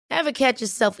Ever catch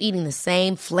yourself eating the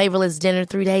same flavorless dinner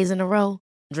 3 days in a row?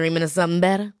 Dreaming of something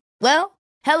better? Well,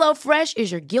 HelloFresh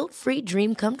is your guilt-free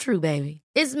dream come true, baby.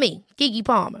 It's me, Keke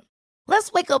Palmer.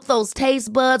 Let's wake up those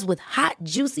taste buds with hot,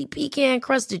 juicy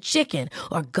pecan-crusted chicken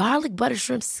or garlic butter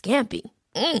shrimp scampi.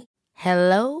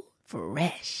 Hello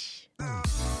Fresh.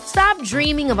 Stop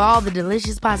dreaming of all the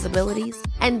delicious possibilities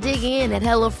and dig in at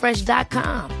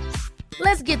HelloFresh.com.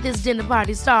 Let's get this dinner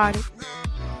party started.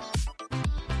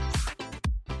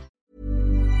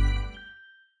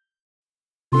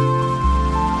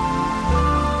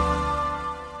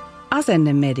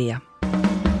 Asennemedia.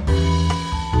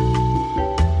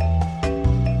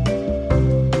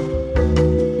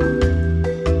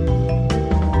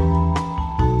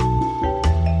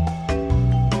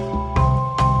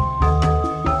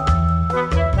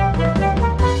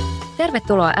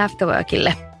 Tervetuloa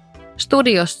Afterworkille.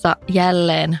 Studiossa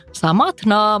jälleen samat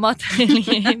naamat,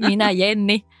 eli minä,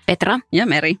 Jenni, Petra ja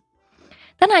Meri.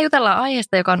 Tänään jutellaan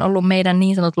aiheesta, joka on ollut meidän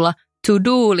niin sanotulla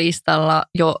to-do-listalla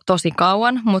jo tosi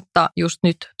kauan, mutta just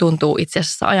nyt tuntuu itse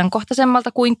asiassa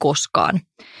ajankohtaisemmalta kuin koskaan.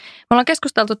 Me ollaan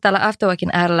keskusteltu täällä Afterworkin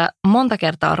äärellä monta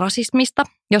kertaa rasismista.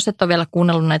 Jos et ole vielä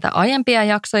kuunnellut näitä aiempia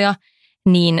jaksoja,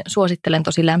 niin suosittelen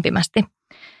tosi lämpimästi.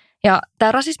 Ja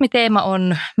tämä rasismiteema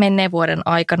on menneen vuoden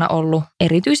aikana ollut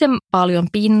erityisen paljon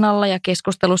pinnalla ja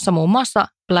keskustelussa muun muassa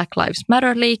Black Lives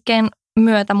Matter-liikkeen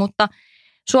myötä, mutta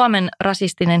Suomen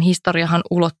rasistinen historiahan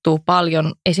ulottuu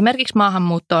paljon esimerkiksi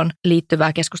maahanmuuttoon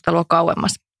liittyvää keskustelua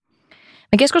kauemmas.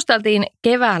 Me keskusteltiin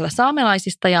keväällä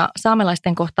saamelaisista ja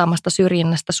saamelaisten kohtaamasta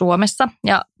syrjinnästä Suomessa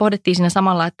ja pohdittiin siinä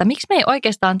samalla, että miksi me ei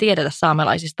oikeastaan tiedetä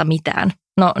saamelaisista mitään.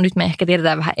 No nyt me ehkä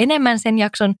tiedetään vähän enemmän sen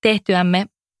jakson tehtyämme,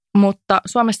 mutta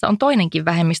Suomessa on toinenkin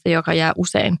vähemmistö, joka jää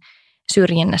usein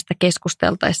syrjinnästä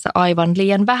keskusteltaessa aivan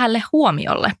liian vähälle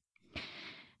huomiolle.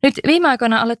 Nyt viime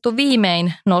aikoina alettu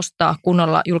viimein nostaa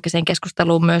kunnolla julkiseen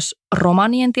keskusteluun myös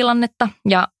romanien tilannetta,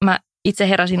 ja mä itse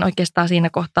heräsin oikeastaan siinä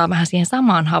kohtaa vähän siihen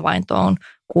samaan havaintoon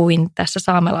kuin tässä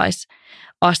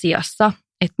saamelaisasiassa,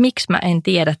 että miksi mä en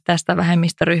tiedä tästä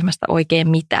vähemmistöryhmästä oikein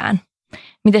mitään.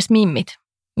 Mites mimmit?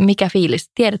 Mikä fiilis?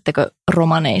 Tiedättekö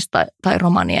romaneista tai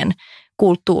romanien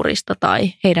kulttuurista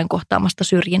tai heidän kohtaamasta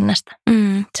syrjinnästä?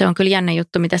 Se on kyllä jännä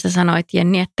juttu, mitä sä sanoit,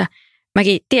 Jenni, että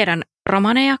mäkin tiedän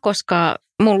romaneja, koska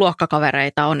mun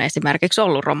luokkakavereita on esimerkiksi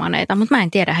ollut romaneita, mutta mä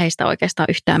en tiedä heistä oikeastaan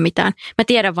yhtään mitään. Mä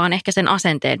tiedän vaan ehkä sen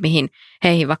asenteen, mihin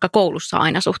heihin vaikka koulussa on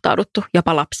aina suhtauduttu,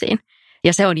 jopa lapsiin.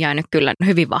 Ja se on jäänyt kyllä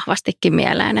hyvin vahvastikin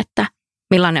mieleen, että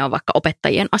millainen on vaikka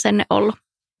opettajien asenne ollut.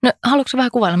 No, haluatko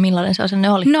vähän kuvailla, millainen se asenne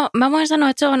oli? No, mä voin sanoa,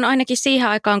 että se on ainakin siihen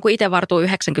aikaan, kun itse vartuu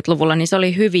 90-luvulla, niin se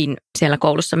oli hyvin siellä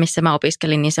koulussa, missä mä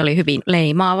opiskelin, niin se oli hyvin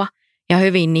leimaava ja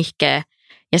hyvin nihkeä.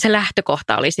 Ja se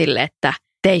lähtökohta oli sille, että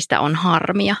teistä on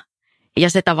harmia. Ja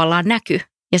se tavallaan näkyi.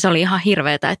 Ja se oli ihan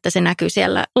hirveetä, että se näkyy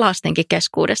siellä lastenkin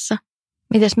keskuudessa.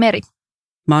 Mites Meri?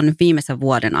 Mä oon nyt viimeisen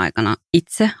vuoden aikana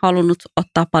itse halunnut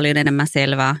ottaa paljon enemmän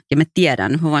selvää. Ja mä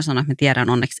voin sanoa, että mä tiedän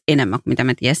onneksi enemmän kuin mitä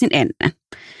mä tiesin ennen.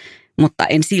 Mutta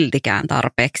en siltikään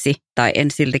tarpeeksi, tai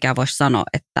en siltikään voi sanoa,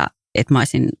 että mä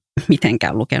olisin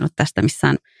mitenkään lukenut tästä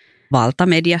missään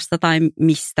valtamediasta tai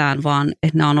mistään, vaan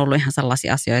että nämä on ollut ihan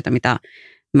sellaisia asioita, mitä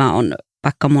mä oon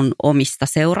vaikka mun omista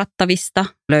seurattavista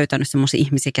löytänyt semmoisia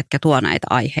ihmisiä, ketkä tuo näitä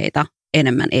aiheita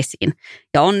enemmän esiin.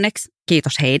 Ja onneksi,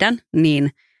 kiitos heidän,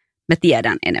 niin mä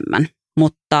tiedän enemmän.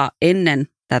 Mutta ennen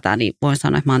tätä niin voin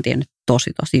sanoa, että mä oon tiennyt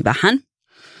tosi vähän.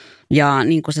 Ja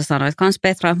niin kuin sä sanoit kans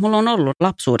Petra, mulla on ollut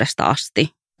lapsuudesta asti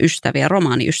ystäviä,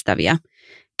 romaaniystäviä,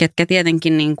 ketkä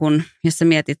tietenkin, niin kun, jos sä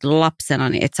mietit lapsena,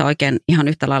 niin et sä oikein ihan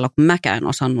yhtä lailla kuin mäkään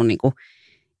osannut niin kun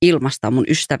ilmaistaa mun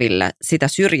ystäville sitä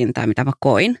syrjintää, mitä mä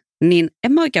koin, niin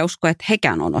en mä oikein usko, että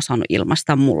hekään on osannut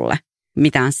ilmaista mulle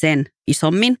mitään sen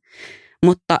isommin.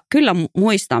 Mutta kyllä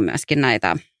muistan myöskin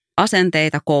näitä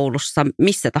asenteita koulussa,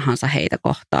 missä tahansa heitä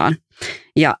kohtaan.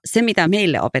 Ja se, mitä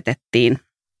meille opetettiin,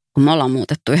 kun me ollaan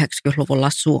muutettu 90-luvulla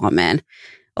Suomeen,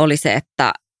 oli se,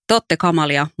 että te olette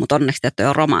kamalia, mutta onneksi te ette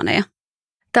ole romaneja.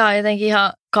 Tämä on jotenkin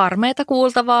ihan karmeita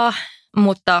kuultavaa,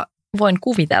 mutta voin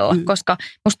kuvitella, koska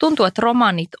musta tuntuu, että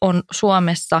romanit on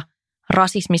Suomessa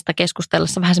rasismista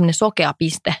keskustellessa vähän semmoinen sokea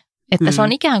piste. Että se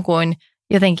on ikään kuin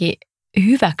jotenkin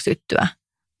hyväksyttyä,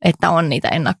 että on niitä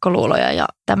ennakkoluuloja ja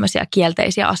tämmöisiä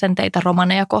kielteisiä asenteita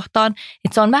romaneja kohtaan.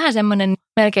 Että se on vähän semmoinen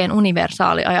melkein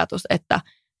universaali ajatus,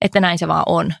 että näin se vaan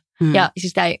on. Ja siis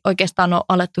sitä ei oikeastaan ole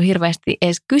alettu hirveästi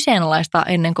edes kyseenalaistaa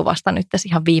ennen kuin vasta nyt tässä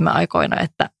ihan viime aikoina,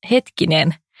 että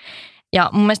hetkinen. Ja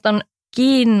mun mielestä on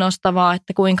kiinnostavaa,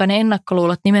 että kuinka ne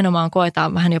ennakkoluulot nimenomaan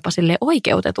koetaan vähän jopa sille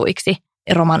oikeutetuiksi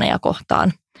romaneja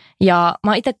kohtaan. Ja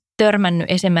mä oon itse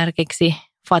törmännyt esimerkiksi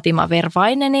Fatima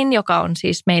Vervainenin, joka on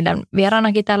siis meidän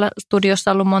vieraanakin täällä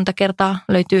studiossa ollut monta kertaa,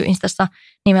 löytyy Instassa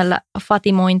nimellä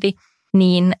Fatimointi,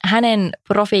 niin hänen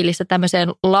profiilissa tämmöiseen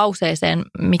lauseeseen,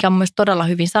 mikä on myös todella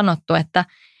hyvin sanottu, että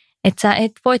sä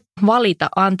et voi valita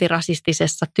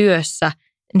antirasistisessa työssä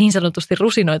niin sanotusti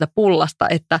rusinoita pullasta,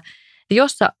 että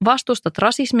jos sä vastustat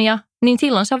rasismia, niin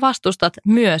silloin sä vastustat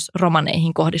myös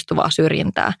romaneihin kohdistuvaa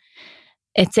syrjintää.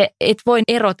 Että et voi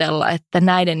erotella, että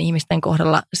näiden ihmisten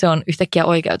kohdalla se on yhtäkkiä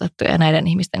oikeutettu ja näiden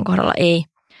ihmisten kohdalla ei.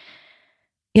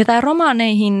 Ja tämä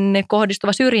romaneihin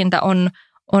kohdistuva syrjintä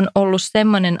on ollut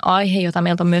semmoinen aihe, jota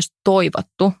meiltä on myös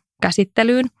toivottu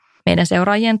käsittelyyn meidän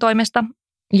seuraajien toimesta.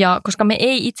 Ja koska me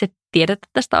ei itse tiedetä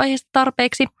tästä aiheesta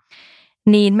tarpeeksi,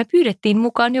 niin me pyydettiin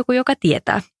mukaan joku, joka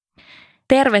tietää.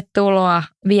 Tervetuloa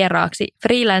vieraaksi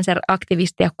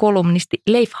freelancer-aktivisti ja kolumnisti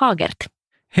Leif Hagert.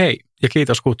 Hei ja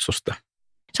kiitos kutsusta.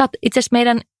 Sä oot itse asiassa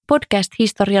meidän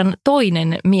podcast-historian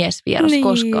toinen miesvieras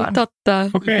koskaan. Totta.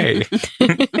 Okei.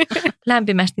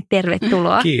 Lämpimästi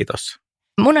tervetuloa. Kiitos.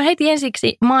 Mun on heti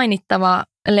ensiksi mainittava,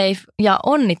 Leif, ja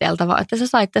onniteltava, että sä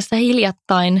sait tässä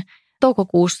hiljattain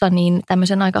toukokuussa niin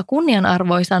tämmöisen aika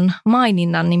kunnianarvoisan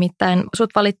maininnan, nimittäin sut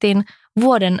valittiin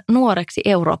vuoden nuoreksi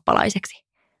eurooppalaiseksi.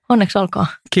 Onneksi olkoon.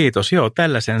 Kiitos. Joo,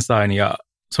 tällaisen sain ja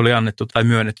se oli annettu tai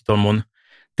myönnetty tuon mun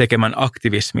tekemän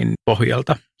aktivismin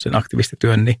pohjalta, sen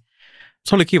aktivistityön, niin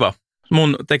se oli kiva.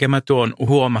 Mun tekemä työ on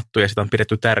huomattu ja sitä on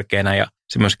pidetty tärkeänä ja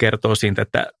se myös kertoo siitä,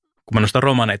 että kun mä nostan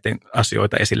romaneiden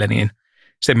asioita esille, niin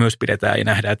se myös pidetään ja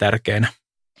nähdään tärkeänä.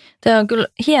 Tämä on kyllä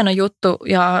hieno juttu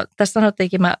ja tässä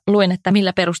sanottiinkin, mä luin, että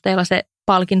millä perusteella se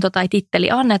palkinto tai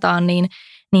titteli annetaan, niin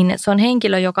se on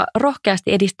henkilö, joka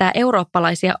rohkeasti edistää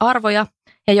eurooppalaisia arvoja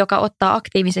ja joka ottaa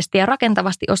aktiivisesti ja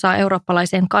rakentavasti osaa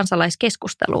eurooppalaiseen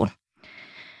kansalaiskeskusteluun.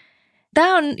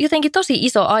 Tämä on jotenkin tosi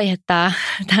iso aihe, tämä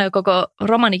koko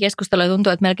romanikeskustelu, ja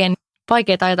tuntuu, että melkein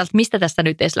vaikeaa ajatella, että mistä tässä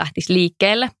nyt edes lähtisi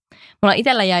liikkeelle. Mulla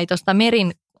itsellä jäi tuosta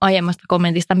Merin aiemmasta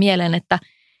kommentista mieleen, että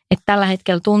tällä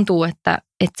hetkellä tuntuu, että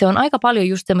se on aika paljon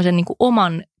just semmoisen niin kuin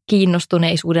oman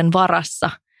kiinnostuneisuuden varassa,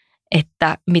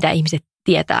 että mitä ihmiset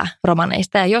tietää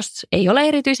romaneista. Ja jos ei ole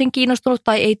erityisen kiinnostunut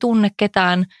tai ei tunne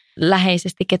ketään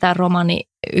läheisesti, ketään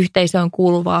romaniyhteisöön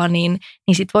kuuluvaa, niin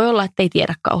sit voi olla, että ei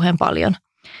tiedä kauhean paljon.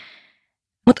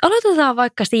 Mutta aloitetaan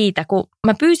vaikka siitä, kun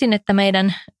mä pyysin, että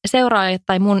meidän seuraajat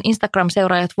tai mun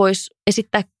Instagram-seuraajat vois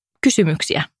esittää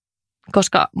kysymyksiä,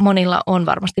 koska monilla on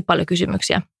varmasti paljon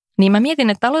kysymyksiä. Niin mä mietin,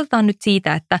 että aloitetaan nyt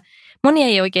siitä, että moni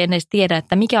ei oikein edes tiedä,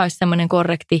 että mikä olisi semmoinen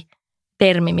korrekti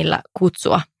termi, millä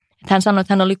kutsua. Että hän sanoi,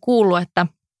 että hän oli kuullut, että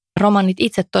romanit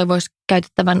itse toivoisi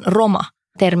käytettävän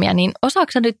roma-termiä, niin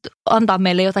osaatko sä nyt antaa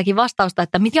meille jotakin vastausta,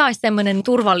 että mikä olisi semmoinen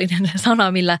turvallinen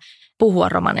sana, millä puhua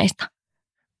romaneista?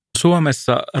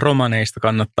 Suomessa romaneista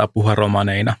kannattaa puhua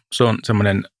romaneina. Se on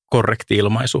semmoinen korrekti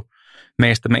ilmaisu.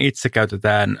 Meistä me itse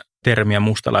käytetään termiä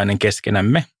mustalainen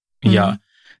keskenämme ja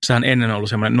sehän ennen ollut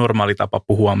semmoinen normaali tapa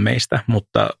puhua meistä,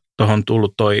 mutta tuohon on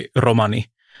tullut toi romani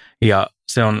ja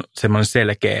se on semmoinen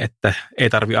selkeä, että ei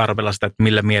tarvitse arvella sitä, että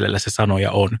millä mielellä se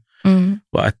sanoja on,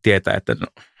 vaan että tietää, että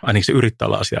ainakin se yrittää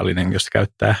olla asiallinen, jos se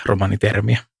käyttää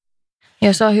romanitermiä.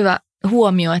 Ja se on hyvä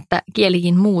huomio, että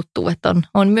kielikin muuttuu, että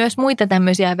on myös muita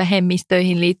tämmöisiä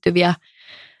vähemmistöihin liittyviä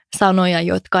sanoja,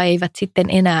 jotka eivät sitten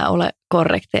enää ole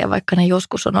korrekteja, vaikka ne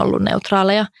joskus on ollut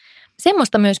neutraaleja.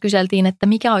 Semmoista myös kyseltiin, että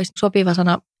mikä olisi sopiva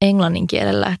sana englannin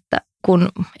kielellä, että kun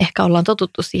ehkä ollaan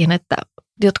totuttu siihen, että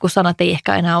jotkut sanat ei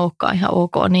ehkä enää olekaan ihan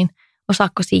ok, niin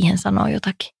osaatko siihen sanoa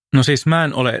jotakin? No siis mä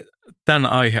en ole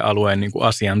tämän aihealueen niin kuin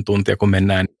asiantuntija, kun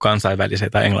mennään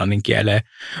kansainväliseen tai englannin kieleen,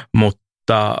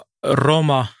 mutta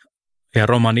roma ja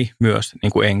romani myös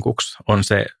niin kuin enkuksi on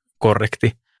se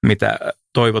korrekti, mitä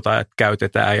toivotaan, että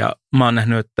käytetään. Ja mä oon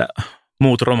nähnyt, että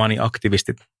muut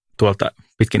romaniaktivistit tuolta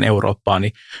pitkin Eurooppaa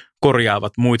niin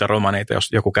korjaavat muita romaneita, jos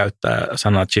joku käyttää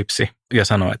sanaa gypsy ja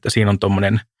sanoo, että siinä on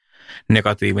tuommoinen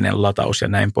negatiivinen lataus ja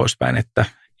näin poispäin, että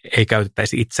ei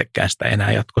käytettäisi itsekään sitä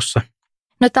enää jatkossa.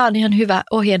 No tämä on ihan hyvä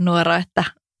ohjenuora, että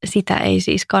sitä ei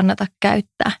siis kannata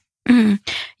käyttää.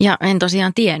 Ja en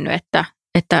tosiaan tiennyt,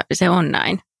 että se on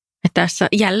näin. Että tässä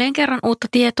jälleen kerran uutta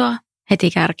tietoa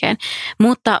heti kärkeen.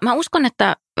 Mutta mä uskon,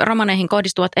 että romaneihin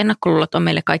kohdistuvat ennakkoluulot on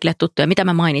meille kaikille tuttuja. Mitä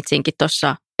mä mainitsinkin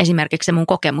tuossa esimerkiksi se mun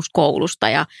kokemus koulusta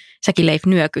ja säkin Leif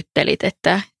nyökyttelit,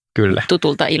 että kyllä,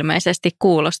 tutulta ilmeisesti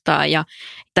kuulostaa. Ja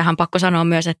tähän pakko sanoa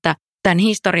myös, että tämän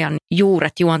historian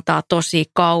juuret juontaa tosi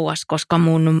kauas, koska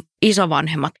mun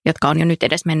isovanhemmat, jotka on jo nyt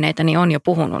edesmenneitä, niin on jo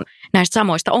puhunut näistä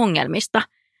samoista ongelmista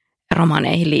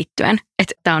romaneihin liittyen.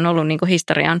 Että tämä on ollut niin kuin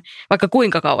historian, vaikka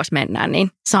kuinka kauas mennään,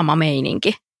 niin sama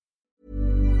meininki.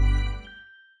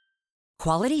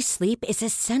 Quality sleep is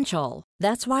essential.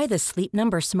 That's why the Sleep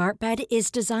Number Smart Bed is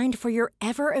designed for your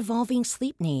ever-evolving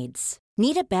sleep needs.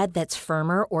 Need a bed that's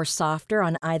firmer or softer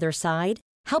on either side?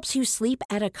 Helps you sleep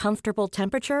at a comfortable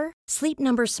temperature? Sleep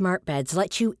Number Smart Beds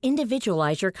let you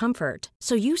individualize your comfort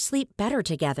so you sleep better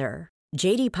together.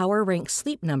 J.D. Power ranks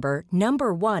Sleep Number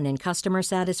 #1 in customer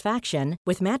satisfaction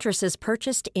with mattresses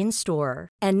purchased in-store.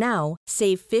 And now,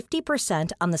 save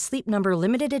 50% on the Sleep Number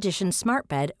Limited Edition Smart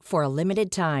Bed for a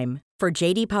limited time. For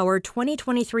J.D. Power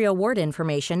 2023 award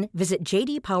information, visit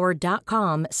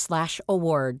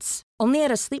jdpower.com/awards. Only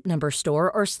at a Sleep Number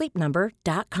store or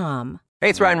sleepnumber.com. Hey,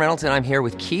 it's Ryan Reynolds, and I'm here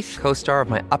with Keith, co-star of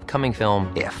my upcoming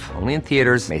film, If, only in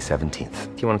theaters May 17th.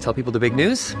 Do you want to tell people the big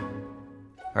news?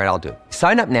 All right, I'll do it.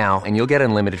 Sign up now and you'll get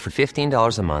unlimited for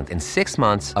 $15 a month and 6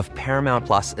 months of Paramount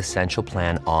Plus Essential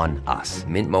Plan on us.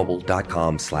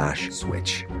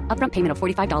 MintMobile.com/switch. Upfront payment of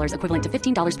 $45 equivalent to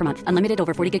 $15 per month. Unlimited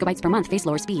over 40 gigabytes per month. Face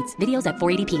lower speeds. Videos at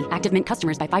 480p. Active Mint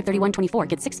customers by 531.24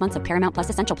 get 6 months of Paramount Plus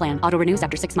Essential Plan. Auto renews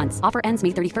after 6 months. Offer ends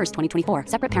May 31st, 2024.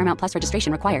 Separate Paramount Plus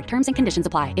registration required. Terms and conditions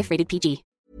apply if rated PG.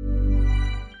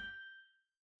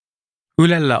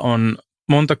 Ylellä on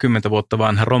monta kymmentä vuotta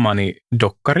vanha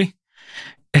romanidokkari.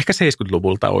 Ehkä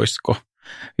 70-luvulta oisko.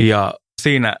 Ja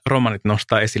siinä romanit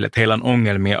nostaa esille, että heillä on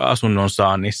ongelmia asunnon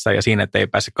saannissa ja siinä, että ei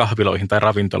pääse kahviloihin tai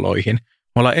ravintoloihin.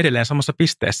 Me ollaan edelleen samassa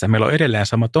pisteessä. Meillä on edelleen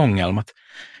samat ongelmat.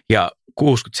 Ja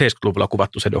 60-70-luvulla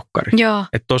kuvattu se dokkari. Joo.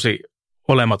 Että tosi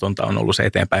olematonta on ollut se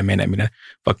eteenpäin meneminen.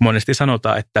 Vaikka monesti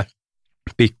sanotaan, että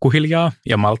pikkuhiljaa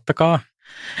ja malttakaa,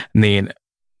 niin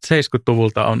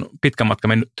 70-luvulta on pitkä matka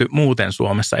mennyt muuten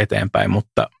Suomessa eteenpäin,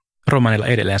 mutta romanilla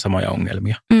edelleen samoja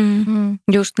ongelmia.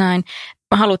 Just näin.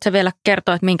 Haluatko vielä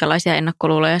kertoa, että minkälaisia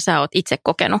ennakkoluuloja sä oot itse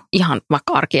kokenut ihan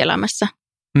vaikka arkielämässä?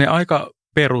 Ne aika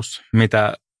perus,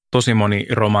 mitä tosi moni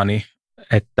romani,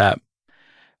 että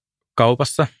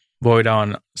kaupassa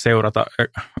voidaan seurata,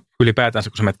 ylipäätänsä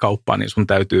kun sä menet kauppaan, niin sun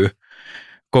täytyy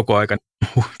koko ajan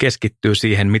keskittyä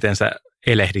siihen, miten sä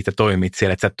elehdit ja toimit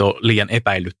siellä, että sä et ole liian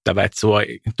epäilyttävä, että sua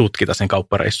ei tutkita sen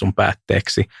kauppareissun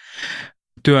päätteeksi.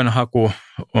 Työnhaku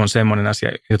on semmoinen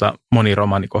asia, jota moni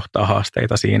romani kohtaa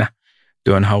haasteita siinä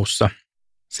työnhaussa.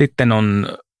 Sitten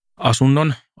on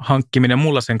asunnon hankkiminen.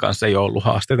 Mulla sen kanssa ei ole ollut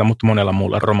haasteita, mutta monella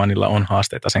muulla romanilla on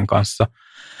haasteita sen kanssa.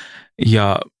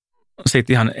 Ja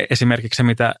sitten ihan esimerkiksi se,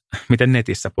 miten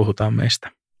netissä puhutaan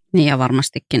meistä. Niin ja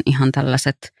varmastikin ihan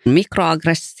tällaiset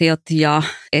mikroaggressiot ja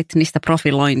etnistä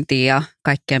profilointia ja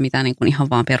kaikkea, mitä niin kuin ihan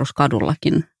vaan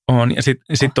peruskadullakin on. Ja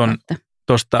sitten on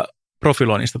tuosta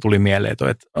profiloinnista tuli mieleen, että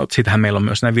sitähän meillä on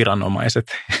myös nämä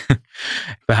viranomaiset.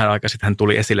 Vähän aikaa sitten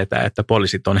tuli esille tämä, että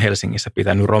poliisit on Helsingissä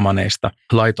pitänyt romaneista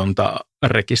laitonta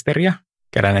rekisteriä,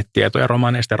 keränneet tietoja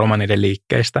romaneista ja romaneiden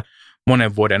liikkeistä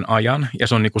monen vuoden ajan. Ja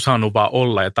se on niin kuin saanut vaan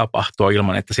olla ja tapahtua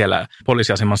ilman, että siellä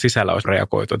poliisiaseman sisällä olisi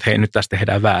reagoitu, että hei, nyt tässä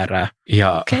tehdään väärää.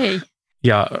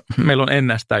 Ja meillä on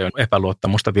ennestään jo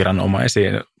epäluottamusta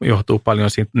viranomaisiin, johtuu paljon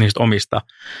niistä omista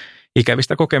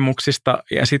ikävistä kokemuksista.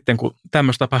 Ja sitten kun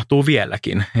tämmöistä tapahtuu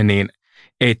vieläkin, niin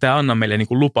ei tämä anna meille niin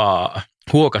kuin lupaa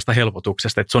huokasta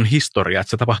helpotuksesta, että se on historia,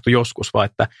 että se tapahtuu joskus, vaan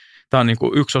että tämä on niin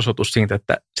kuin yksi osoitus siitä,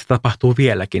 että se tapahtuu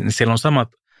vieläkin. Siellä on samat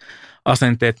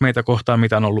asenteet meitä kohtaan,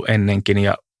 mitä on ollut ennenkin.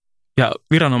 Ja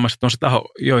viranomaiset on se taho,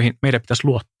 joihin meidän pitäisi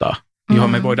luottaa, johon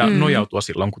me voidaan nojautua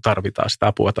silloin, kun tarvitaan sitä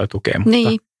apua tai tukea. Mutta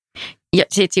niin. Ja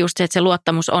sitten just se, että se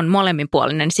luottamus on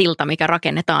molemminpuolinen silta, mikä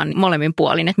rakennetaan molemmin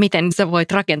puolin. Että miten sä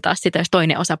voit rakentaa sitä, jos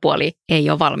toinen osapuoli ei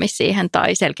ole valmis siihen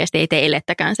tai selkeästi ei tee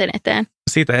elettäkään sen eteen.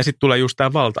 Siitä ja sitten tulee just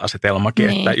tämä valta-asetelmakin,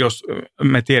 niin. Että jos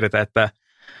me tiedetään, että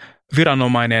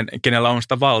viranomainen, kenellä on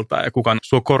sitä valtaa ja kuka on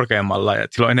sua korkeammalla ja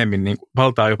sillä on enemmän niin kuin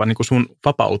valtaa jopa niin kuin sun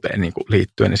vapauteen niin kuin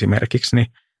liittyen esimerkiksi, niin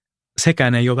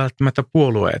sekään ei ole välttämättä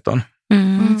puolueeton.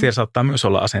 Siellä saattaa myös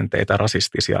olla asenteita,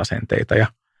 rasistisia asenteita ja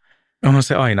onhan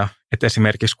se aina, että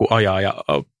esimerkiksi kun ajaa ja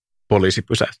poliisi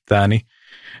pysäyttää, niin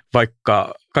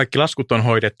vaikka kaikki laskut on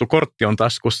hoidettu, kortti on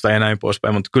taskussa ja näin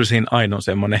poispäin, mutta kyllä siinä aina on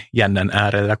semmoinen jännän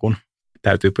äärellä, kun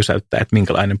täytyy pysäyttää, että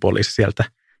minkälainen poliisi sieltä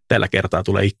tällä kertaa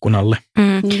tulee ikkunalle.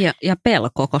 Ja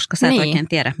pelko, koska sä et oikein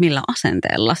tiedä, millä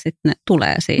asenteella sitten ne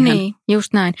tulee siihen. Niin,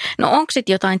 just näin. No onko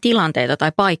sitten jotain tilanteita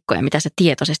tai paikkoja, mitä sä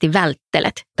tietoisesti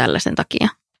välttelet tällaisen takia?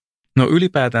 No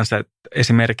ylipäätänsä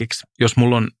esimerkiksi, jos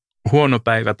mulla on huono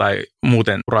päivä tai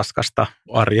muuten raskasta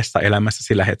arjessa elämässä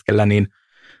sillä hetkellä, niin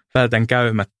vältän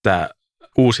käymättä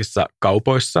uusissa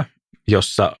kaupoissa,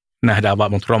 jossa nähdään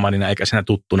vaan mut romanina eikä siinä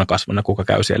tuttuna kasvuna, kuka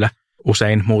käy siellä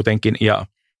usein muutenkin. Ja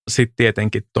sitten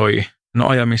tietenkin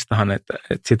ajamistahan, että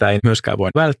sitä ei myöskään voi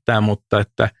välttää, mutta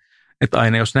että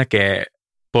aina jos näkee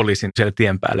poliisin siellä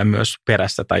tien päällä myös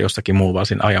perässä tai jossakin muu vaan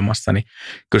siinä ajamassa, niin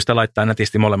kyllä sitä laittaa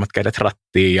nätisti molemmat kädet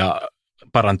rattiin ja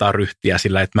parantaa ryhtiä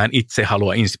sillä, että mä en itse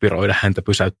halua inspiroida häntä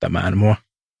pysäyttämään mua.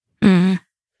 Mm.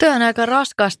 Työ on aika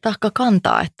raskasta taakka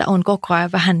kantaa, että on koko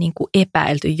ajan vähän niin kuin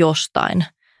epäilty jostain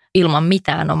ilman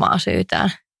mitään omaa syytään.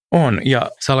 On, ja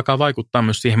se alkaa vaikuttaa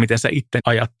myös siihen, miten sä itse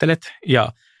ajattelet.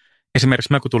 Ja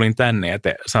esimerkiksi mä kun tulin tänne ja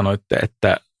te sanoitte,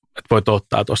 että voit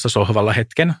ottaa tuossa sohvalla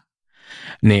hetken,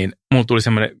 niin mulla tuli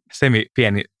semmoinen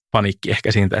pieni paniikki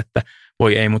ehkä siitä, että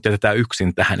voi ei, mut jätetään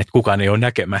yksin tähän, että kukaan ei ole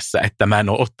näkemässä, että mä en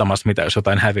ole ottamassa mitä, jos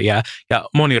jotain häviää. Ja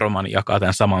moni romani jakaa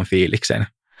tämän saman fiiliksen.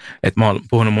 Että mä oon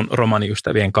puhunut mun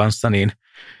romaniystävien kanssa, niin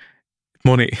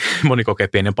moni kokee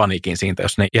pienen paniikin siitä,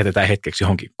 jos ne jätetään hetkeksi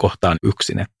johonkin kohtaan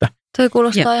yksin. Että Toi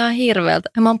kuulostaa ihan hirveältä.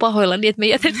 Mä oon pahoillani, että me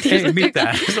jätettiin. Ei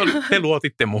mitään. Te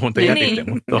luotitte muuhun, te jätitte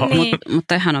mut tuohon. Niin.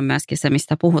 Mutta ihan on myöskin se,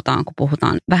 mistä puhutaan, kun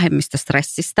puhutaan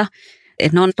vähemmistöstressistä.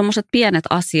 Että ne on tommoset pienet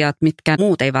asiat, mitkä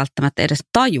muut ei välttämättä edes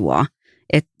tajua.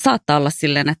 Että saattaa olla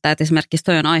silleen, että esimerkiksi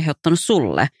toi on aiheuttanut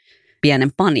sulle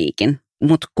pienen paniikin,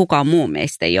 mutta kukaan muu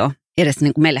meistä ei ole. Edes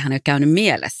niin kuin meillähän ei ole käynyt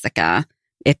mielessäkään,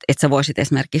 että sä voisit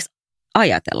esimerkiksi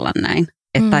ajatella näin.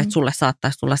 Että et sulle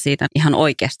saattaisi tulla siitä ihan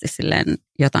oikeasti silleen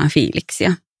jotain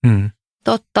fiiliksiä.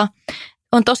 Totta.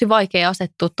 On tosi vaikea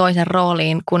asettua toisen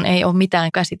rooliin, kun ei ole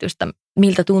mitään käsitystä,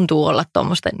 miltä tuntuu olla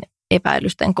tuommoisten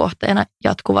epäilysten kohteena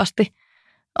jatkuvasti.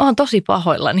 Olen tosi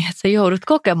pahoillani, että sä joudut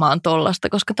kokemaan tollasta,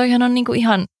 koska toihan on niinku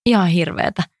ihan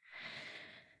hirveetä.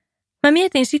 Mä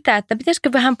mietin sitä, että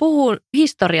pitäisikö vähän puhua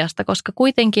historiasta, koska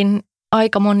kuitenkin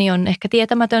aika moni on ehkä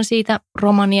tietämätön siitä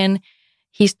romanien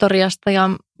historiasta ja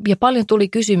paljon tuli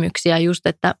kysymyksiä just,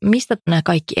 että mistä nämä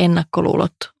kaikki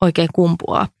ennakkoluulot oikein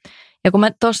kumpuaa. Ja kun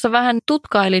mä tuossa vähän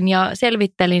tutkailin ja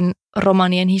selvittelin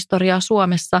romanien historiaa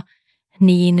Suomessa,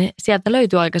 niin sieltä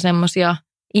löytyi aika semmoisia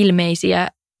ilmeisiä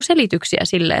selityksiä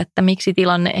sille, että miksi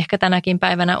tilanne ehkä tänäkin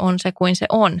päivänä on se kuin se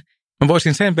on. Mä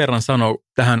voisin sen verran sanoa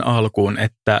tähän alkuun,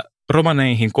 että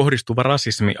romaneihin kohdistuva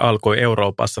rasismi alkoi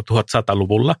Euroopassa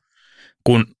 1100-luvulla,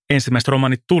 kun ensimmäiset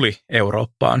romanit tuli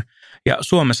Eurooppaan, ja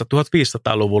Suomessa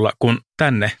 1500-luvulla, kun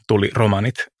tänne tuli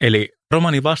romanit. Eli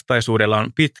romanivastaisuudella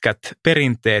on pitkät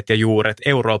perinteet ja juuret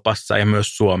Euroopassa ja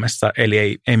myös Suomessa,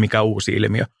 eli ei mikään uusi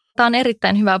ilmiö. Tämä on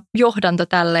erittäin hyvä johdanto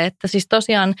tälle, että siis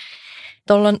tosiaan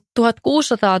tuolloin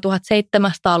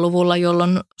 1600-1700-luvulla,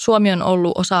 jolloin Suomi on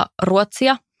ollut osa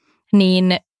Ruotsia,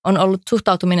 niin on ollut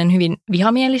suhtautuminen hyvin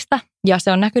vihamielistä, ja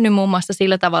se on näkynyt muun muassa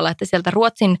sillä tavalla, että sieltä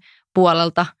Ruotsin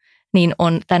puolelta niin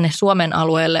on tänne Suomen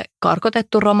alueelle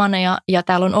karkotettu romaneja, ja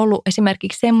täällä on ollut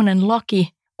esimerkiksi semmoinen laki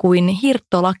kuin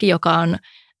hirttolaki, joka on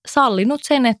sallinut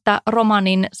sen, että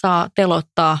romanin saa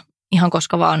telottaa ihan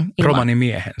koska vaan.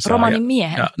 Romanimiehen saa.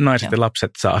 Romanimiehen. Ja naiset ja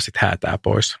lapset saa sitten häätää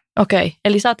pois. Okei,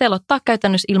 eli saa telottaa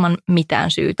käytännössä ilman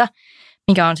mitään syytä,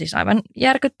 mikä on siis aivan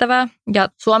järkyttävää. Ja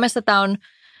Suomessa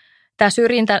tämä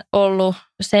syrjintä ollut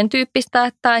sen tyyppistä,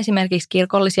 että esimerkiksi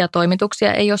kirkollisia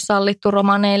toimituksia ei ole sallittu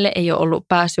romaneille, ei ole ollut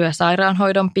pääsyä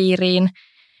sairaanhoidon piiriin.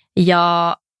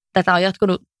 Ja tätä on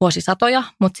jatkunut vuosisatoja,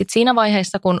 mutta sitten siinä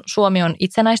vaiheessa, kun Suomi on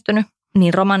itsenäistynyt,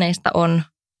 niin romaneista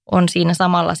on siinä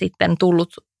samalla sitten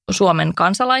tullut Suomen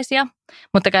kansalaisia.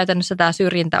 Mutta käytännössä tämä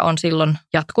syrjintä on silloin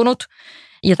jatkunut.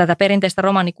 Ja tätä perinteistä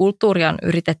romanikulttuuria on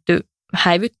yritetty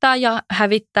häivyttää ja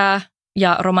hävittää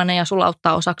ja romaneja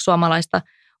sulauttaa osaksi suomalaista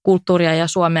kulttuuria ja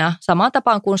Suomea samaan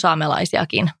tapaan kuin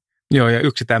saamelaisiakin. Joo, ja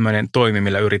yksi tämmöinen toimi,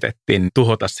 millä yritettiin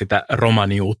tuhota sitä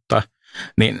romaniutta,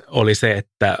 niin oli se,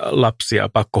 että lapsia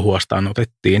pakkohuostaan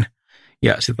otettiin.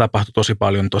 Ja sitä tapahtui tosi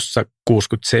paljon tuossa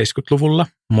 60-70-luvulla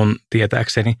mun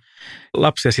tietääkseni.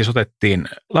 Lapsia siis otettiin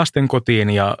lastenkotiin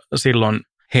ja silloin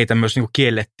heitä myös niin kuin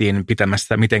kiellettiin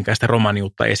pitämässä mitenkään sitä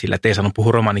romaniutta esillä, että ei saanut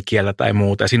puhua romanikieltä tai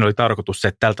muuta. Ja siinä oli tarkoitus se,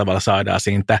 että tällä tavalla saadaan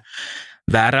siitä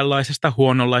vääränlaisesta,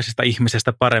 huononlaisesta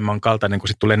ihmisestä paremman kaltainen, kun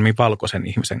sitten tulee enemmän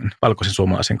valkoisen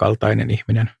suomalaisen kaltainen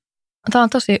ihminen. Tämä on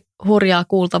tosi hurjaa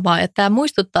kuultavaa, että tämä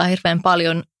muistuttaa hirveän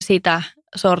paljon sitä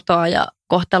sortoa ja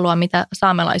kohtelua, mitä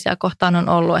saamelaisia kohtaan on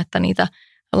ollut, että niitä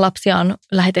lapsia on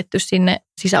lähetetty sinne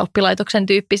sisäoppilaitoksen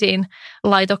tyyppisiin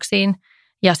laitoksiin.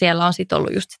 Ja siellä on sitten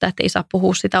ollut just sitä, että ei saa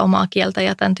puhua sitä omaa kieltä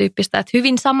ja tämän tyyppistä. Että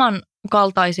hyvin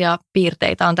samankaltaisia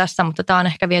piirteitä on tässä, mutta tämä on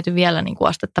ehkä viety vielä niin kuin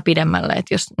astetta pidemmälle,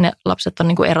 että jos ne lapset on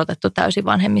niin kuin erotettu täysin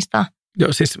vanhemmistaan.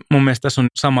 Joo, siis mun mielestä tässä on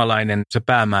samanlainen se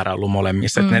päämäärä ollut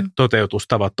molemmissa, että ne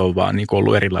toteutustavat on vaan niin kuin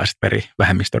ollut erilaiset eri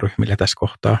vähemmistöryhmillä tässä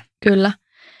kohtaa. Kyllä.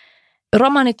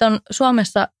 Romanit on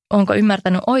Suomessa, onko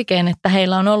ymmärtänyt oikein, että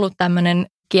heillä on ollut tämmöinen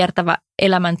kiertävä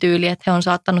elämäntyyli, että he on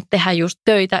saattanut tehdä just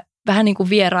töitä vähän niin kuin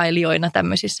vierailijoina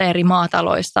tämmöisissä eri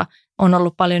maataloissa. On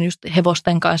ollut paljon just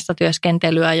hevosten kanssa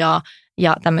työskentelyä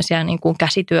ja tämmöisiä niin kuin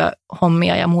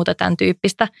käsityöhommia ja muuta tämän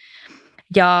tyyppistä.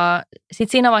 Ja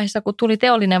sitten siinä vaiheessa, kun tuli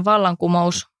teollinen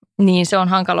vallankumous, niin se on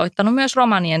hankaloittanut myös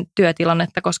romanien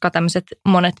työtilannetta, koska tämmöiset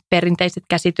monet perinteiset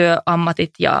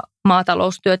käsityöammatit ja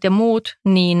maataloustyöt ja muut,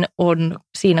 niin on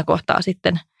siinä kohtaa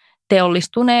sitten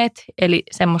teollistuneet. Eli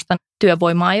semmoista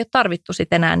työvoimaa ei ole tarvittu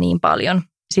sitten enää niin paljon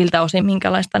siltä osin,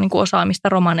 minkälaista niin kuin osaamista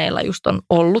romaneilla just on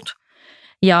ollut.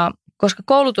 Ja koska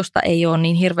koulutusta ei ole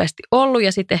niin hirveästi ollut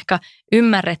ja sitten ehkä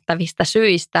ymmärrettävistä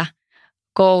syistä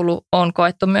koulu on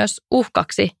koettu myös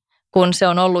uhkaksi, kun se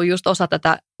on ollut just osa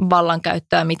tätä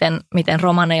vallankäyttöä, miten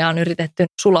romaneja on yritetty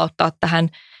sulauttaa tähän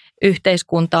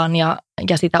yhteiskuntaan ja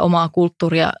sitä omaa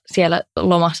kulttuuria siellä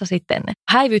lomassa sitten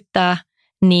häivyttää,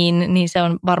 niin se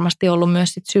on varmasti ollut myös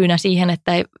sit syynä siihen,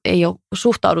 että ei ole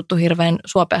suhtauduttu hirveän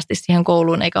suopeasti siihen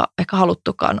kouluun eikä ehkä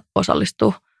haluttukaan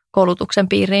osallistua koulutuksen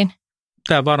piiriin.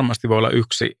 Tämä varmasti voi olla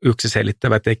yksi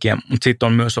selittävä tekijä, mutta sitten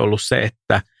on myös ollut se,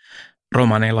 että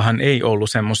romaneillahan ei ollut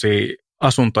semmoisia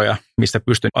asuntoja, missä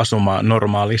pystyi asumaan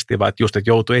normaalisti, vaan että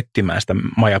joutui etsimään sitä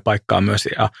majapaikkaa myös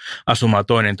ja asumaan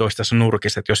toinen toisessa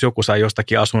nurkissa. Että jos joku sai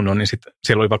jostakin asunnon, niin sitten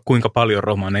siellä oli vaikka kuinka paljon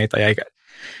romaneita. Ja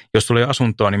jos sulla ei ole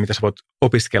asuntoa, niin mitä sä voit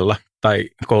opiskella tai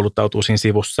kouluttautua siinä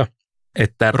sivussa.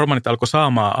 Että romanit alkoi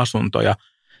saamaan asuntoja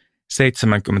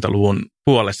 70-luvun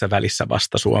puolessa välissä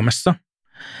vasta Suomessa.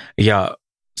 Ja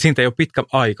siitä ei ole pitkä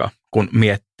aika, kun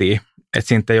miettii. Että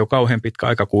siitä ei ole kauhean pitkä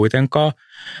aika kuitenkaan,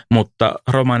 mutta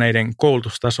romaneiden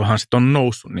koulutustasohan sitten on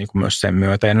noussut niin kuin myös sen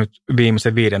myötä. Ja nyt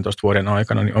viimeisen 15 vuoden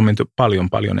aikana niin on menty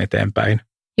paljon eteenpäin.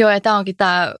 Joo, ja tämä onkin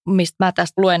tämä, mistä mä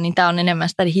tästä luen, niin tämä on enemmän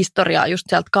sitä historiaa just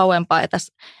sieltä kauempaa. Ja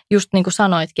tässä just niin kuin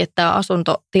sanoitkin, että tämä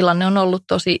asuntotilanne on ollut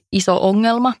tosi iso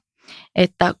ongelma,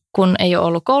 että kun ei ole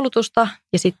ollut koulutusta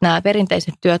ja sitten nämä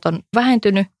perinteiset työt on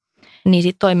vähentynyt, niin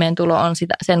sitten toimeentulo on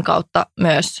sen kautta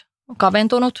myös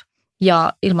kaventunut.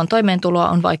 Ja ilman toimeentuloa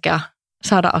on vaikea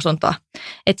saada asuntoa.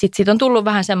 Että sitten siitä on tullut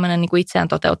vähän semmoinen niin kuin itseään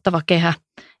toteuttava kehä.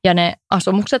 Ja ne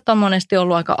asumukset on monesti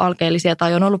ollut aika alkeellisia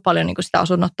tai on ollut paljon niin kuin sitä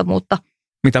asunnottomuutta.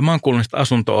 Mitä mä oon kuullut niistä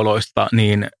asunto-oloista,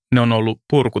 niin ne on ollut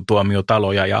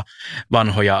purkutuomiotaloja ja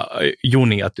vanhoja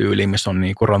junia tyyliin, missä on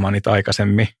niin kuin romanit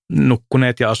aikaisemmin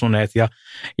nukkuneet ja asuneet.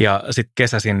 Ja sitten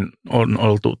kesäisin on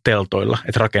oltu teltoilla,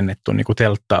 että rakennettu niin kuin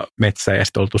teltta metsää ja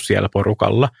sitten oltu siellä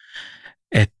porukalla.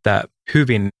 Että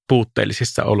hyvin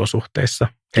puutteellisissa olosuhteissa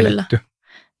eletty.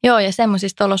 Joo, ja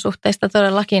semmoisista olosuhteista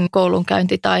todellakin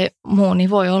koulunkäynti tai muu niin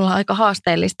voi olla aika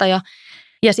haasteellista.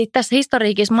 Ja sitten tässä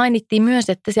historiikissa mainittiin myös,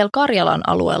 että siellä Karjalan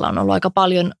alueella on ollut aika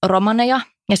paljon romaneja.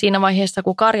 Ja siinä vaiheessa,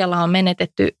 kun Karjala on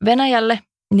menetetty Venäjälle,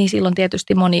 niin silloin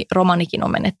tietysti moni romanikin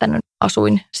on menettänyt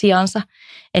asuinsijansa.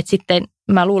 Että sitten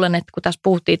mä luulen, että kun tässä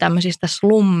puhuttiin tämmöisistä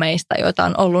slummeista, joita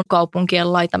on ollut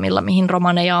kaupunkien laitamilla, mihin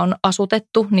romaneja on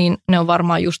asutettu, niin ne on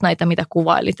varmaan just näitä, mitä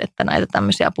kuvailit, että näitä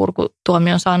tämmöisiä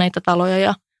purkutuomion saaneita taloja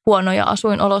ja huonoja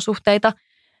asuinolosuhteita.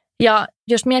 Ja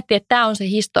jos miettii, että tämä on se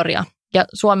historia, ja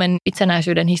Suomen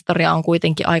itsenäisyyden historia on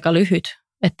kuitenkin aika lyhyt,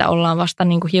 että ollaan vasta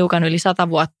niin kuin hiukan yli 100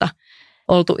 vuotta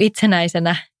oltu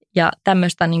itsenäisenä, ja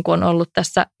tämmöistä niin kuin on ollut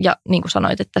tässä, ja niin kuin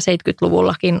sanoit, että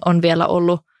 70-luvullakin on vielä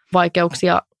ollut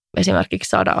vaikeuksia esimerkiksi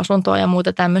saada asuntoa ja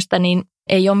muuta tämmöistä, niin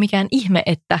ei ole mikään ihme,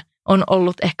 että on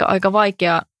ollut ehkä aika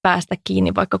vaikea päästä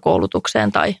kiinni vaikka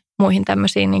koulutukseen tai muihin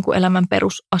tämmöisiin niin kuin elämän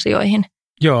perusasioihin.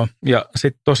 Joo, ja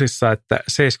sitten tosissaan, että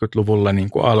 70-luvulla niin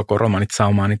kuin alkoi romanit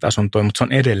saamaan niitä asuntoja, mutta se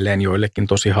on edelleen joillekin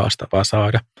tosi haastavaa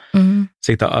saada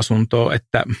sitä asuntoa,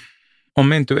 että on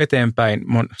menty eteenpäin,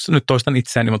 nyt toistan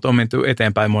itseäni, mutta on menty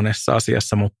eteenpäin monessa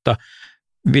asiassa, mutta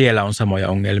vielä on samoja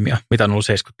ongelmia, mitä on ollut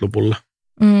 70-luvulla,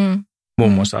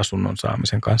 muun muassa asunnon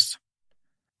saamisen kanssa.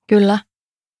 Kyllä.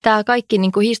 Tämä kaikki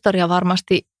niin kuin historia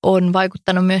varmasti on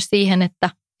vaikuttanut myös siihen, että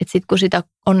sitten kun sitä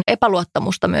on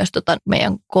epäluottamusta myös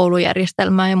meidän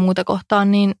koulujärjestelmää ja muuta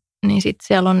kohtaan, niin sitten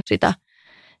siellä on sitä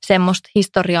semmoista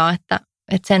historiaa, että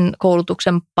sen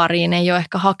koulutuksen pariin ei ole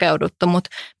ehkä hakeuduttu, mutta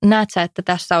näet sä, että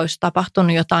tässä olisi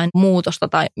tapahtunut jotain muutosta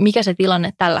tai mikä se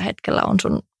tilanne tällä hetkellä on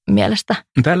sun mielestä?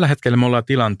 Tällä hetkellä me ollaan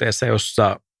tilanteessa,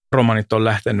 jossa romanit on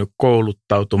lähtenyt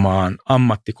kouluttautumaan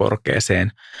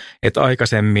ammattikorkeeseen, että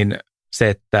aikaisemmin se,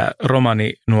 että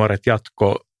romaninuoret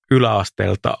jatko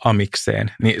yläasteelta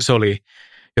amikseen, niin se oli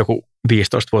joku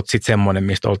 15 vuotta sitten semmoinen,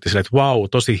 mistä oltiin silleen, että vau,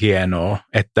 tosi hienoa,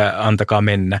 että antakaa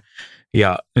mennä.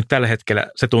 Ja nyt tällä hetkellä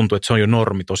se tuntuu, että se on jo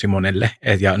normi tosi monelle.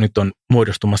 Ja nyt on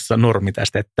muodostumassa normi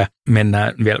tästä, että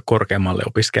mennään vielä korkeammalle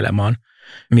opiskelemaan,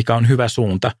 mikä on hyvä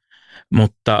suunta.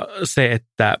 Mutta se,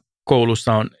 että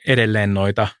koulussa on edelleen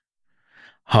noita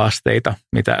haasteita,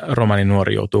 mitä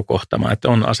romaninuori joutuu kohtamaan, että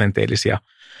on asenteellisia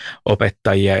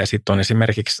opettajia ja sitten on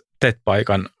esimerkiksi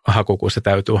TET-paikan haku, kun se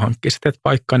täytyy hankkia se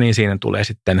TET-paikka, niin siinä tulee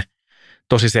sitten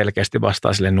tosi selkeästi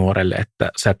vastaan sille nuorelle,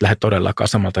 että sä et lähde todellakaan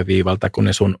samalta viivalta kuin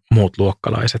ne sun muut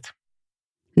luokkalaiset.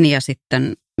 Niin ja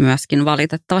sitten myöskin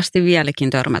valitettavasti vieläkin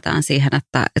törmätään siihen,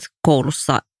 että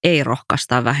koulussa ei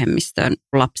rohkaista vähemmistön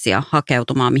lapsia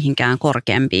hakeutumaan mihinkään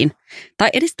korkeampiin tai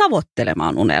edes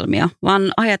tavoittelemaan unelmia,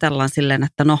 vaan ajatellaan silleen,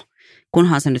 että no,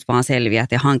 kunhan sä nyt vaan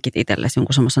selviät ja hankit itsellesi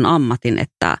jonkun semmoisen ammatin,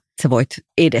 että sä voit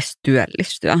edes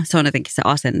työllistyä. Se on jotenkin se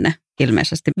asenne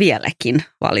ilmeisesti vieläkin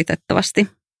valitettavasti.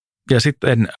 Ja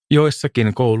sitten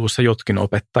joissakin kouluissa jotkin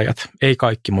opettajat, ei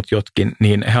kaikki, mutta jotkin,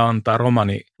 niin he antaa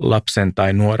romanilapsen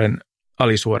tai nuoren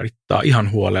alisuorittaa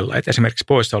ihan huolella. Et esimerkiksi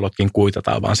poissaolotkin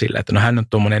kuitataan vaan sillä, että no hän on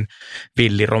tuommoinen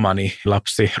villi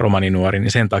romanilapsi, romaninuori,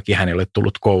 niin sen takia hän ei ole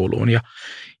tullut kouluun. Ja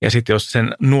sitten jos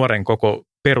sen nuoren koko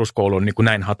peruskoulu on niin kuin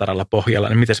näin hataralla pohjalla,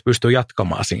 niin miten se pystyy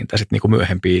jatkamaan siitä sitten niin kuin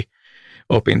myöhempiin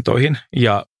opintoihin.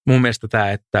 Ja mun mielestä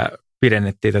tämä, että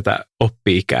pidennettiin tätä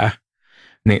oppi-ikää,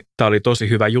 niin tämä oli tosi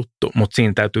hyvä juttu, mutta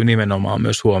siinä täytyy nimenomaan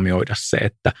myös huomioida se,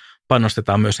 että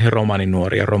panostetaan myös he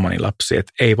romaninuoria ja romanilapsia,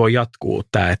 että ei voi jatkuu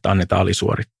tämä, että annetaan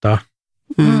alisuorittaa.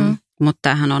 Mutta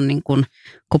tämähän on niin kun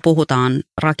puhutaan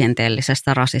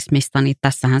rakenteellisesta rasismista, niin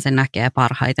tässähän se näkee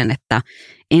parhaiten, että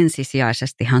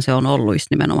ensisijaisestihan se on ollut just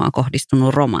nimenomaan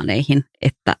kohdistunut romaneihin,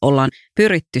 että ollaan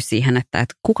pyritty siihen, että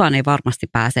kukaan ei varmasti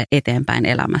pääse eteenpäin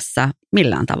elämässä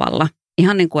millään tavalla.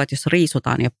 Ihan niin kuin, että jos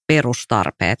riisutaan jo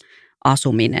perustarpeet,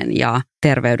 asuminen ja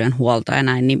terveydenhuolto ja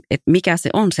näin, niin että mikä se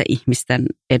on se ihmisten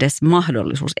edes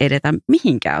mahdollisuus edetä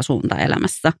mihinkään suuntaan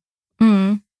elämässä.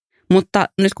 Mutta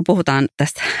nyt kun puhutaan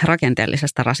tästä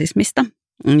rakenteellisesta rasismista,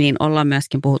 niin ollaan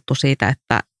myöskin puhuttu siitä,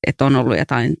 että on ollut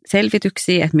jotain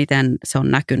selvityksiä, että miten se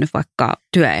on näkynyt vaikka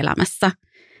työelämässä.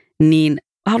 Niin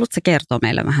haluatko kertoa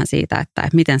meille vähän siitä, että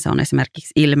miten se on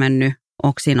esimerkiksi ilmennyt?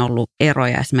 Onko siinä ollut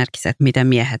eroja esimerkiksi, että miten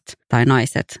miehet tai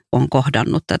naiset on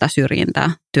kohdannut tätä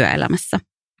syrjintää työelämässä?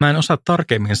 Mä en osaa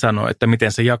tarkemmin sanoa, että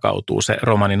miten se jakautuu se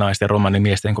romaninaisten ja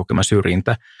romanimiesten kokema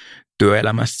syrjintä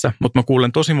työelämässä. Mutta mä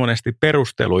kuulen tosi monesti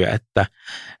perusteluja, että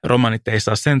romanit ei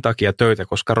saa sen takia töitä,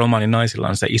 koska romaninaisilla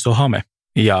on se iso hame.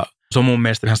 Ja se on mun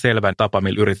mielestä ihan selvä tapa,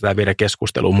 millä yritetään viedä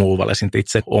keskustelua muualle siitä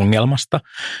itse ongelmasta,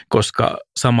 koska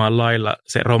samalla lailla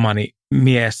se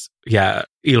romanimies jää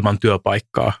ilman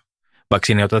työpaikkaa, vaikka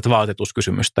siinä ei oteta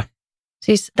vaatetuskysymystä.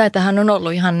 Siis tätähän on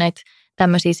ollut ihan näitä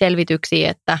tämmöisiä selvityksiä,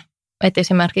 että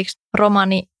esimerkiksi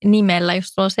romani-nimellä, jos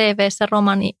sulla on CV:ssä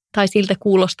romani tai siltä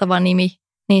kuulostava nimi,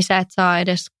 niin sä et saa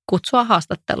edes kutsua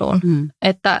haastatteluun.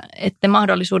 Että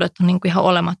mahdollisuudet on niin kuin ihan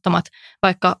olemattomat,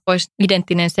 vaikka olisi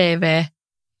identtinen CV,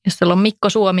 jos siellä on Mikko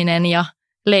Suominen ja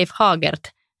Leif Hagert,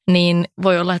 niin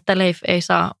voi olla, että Leif ei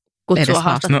saa kutsua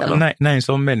haastatteluun. No, näin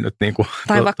se on mennyt. Niin kuin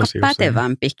tai vaikka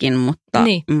pätevämpikin, mutta,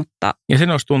 niin. mutta... Ja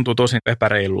se olisi tuntuu tosi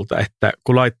epäreilulta, että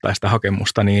kun laittaa sitä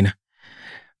hakemusta, niin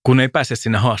kun ei pääse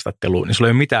sinne haastatteluun, niin sulla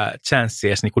ei ole mitään chanssiä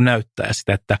edes niin kuin näyttää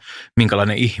sitä, että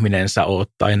minkälainen ihminen sä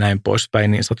oot tai näin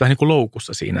poispäin, niin sä oot vähän niin kuin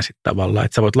loukussa siinä sitten tavallaan,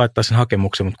 että sä voit laittaa sen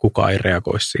hakemuksen, mutta kukaan ei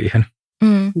reagoi siihen.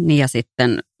 Ja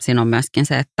sitten siinä on myöskin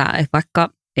se, että vaikka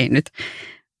ei nyt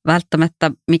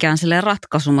välttämättä mikään silleen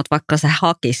ratkaisu, mutta vaikka sä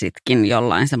hakisitkin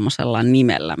jollain semmoisella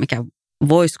nimellä, mikä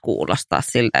voisi kuulostaa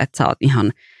siltä, että sä oot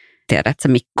ihan, tiedätkö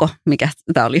Mikko, mikä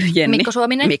tämä oli Jenni?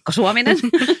 Mikko Suominen.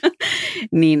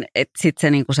 Niin sitten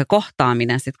se, niinku se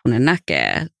kohtaaminen, sit kun ne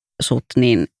näkee sut,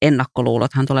 niin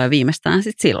ennakkoluulothan tulee viimeistään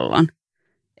sitten silloin.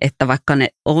 Että vaikka ne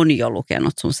on jo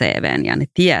lukenut sun CVn ja ne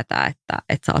tietää,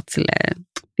 että sä oot silleen,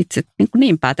 vitsit,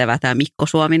 niin pätevä tämä Mikko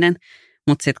Suominen,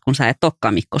 mutta sitten kun sä et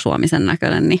olekaan Mikko Suomisen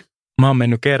näköinen, niin... Mä oon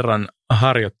mennyt kerran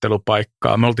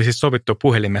harjoittelupaikkaan. Me oltiin siis sovittu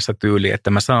puhelimessa tyyliin, että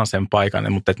mä saan sen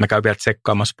paikan, mutta että mä käyn vielä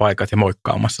tsekkaamassa paikat ja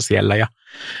moikkaamassa siellä. Ja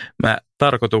mä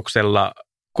tarkoituksella,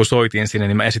 kun soitin sinne,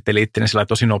 niin mä esittelin itteni sillä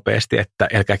tosi nopeasti, että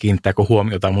älkää kiinnittääkö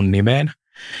huomiota mun nimeen.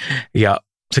 Ja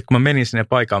sitten kun mä menin sinne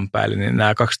paikan päälle, niin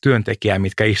nämä 2 työntekijää,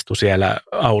 mitkä istu siellä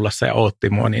aulassa ja ootti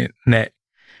mua, niin ne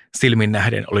silmin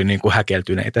nähden oli niin kuin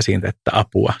häkeltyneitä siitä, että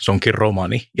apua, se onkin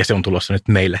romani ja se on tulossa nyt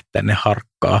meille tänne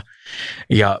Harkkaa.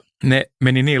 Ja ne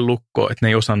meni niin lukkoon, että ne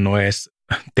ei osannut edes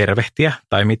tervehtiä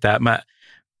tai mitä. Mä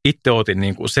itse ootin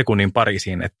niin kuin sekunnin pari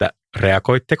siinä, että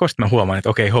reagoitteko. Sitten mä huomaan, että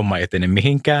okei, homma ei etene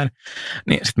mihinkään.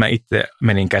 Niin sitten mä itse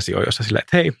menin käsiojossa silleen,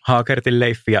 että hei, Haagertin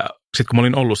Leif. Ja sitten kun mä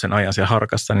olin ollut sen ajan siellä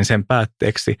Harkassa, niin sen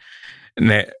päätteeksi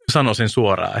ne sanoi sen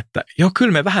suoraan, että joo,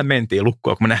 kyllä me vähän mentiin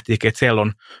lukkoon, kun me nähtiinkin, että siellä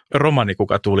on romani,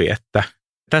 kuka tuli, että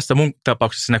tässä mun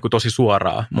tapauksessa näkyy tosi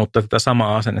suoraan, mutta tätä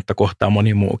samaa asennetta kohtaa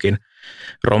moni muukin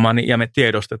romani, ja me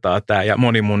tiedostetaan tämä, ja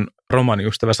moni mun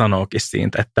romaniystävä sanookin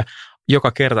siitä, että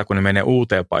joka kerta, kun ne menee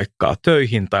uuteen paikkaan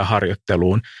töihin tai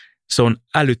harjoitteluun, se on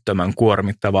älyttömän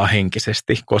kuormittavaa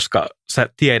henkisesti, koska sä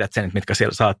tiedät sen, että mitkä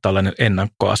siellä saattaa olla ne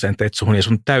ennakkoasenteet suhun, ja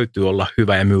sun täytyy olla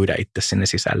hyvä ja myydä itse sinne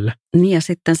sisälle. Niin ja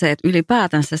sitten se, että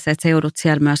ylipäätänsä se, että sä joudut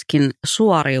siellä myöskin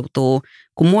suoriutuu,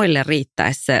 kun muille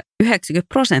riittäisi se 90%,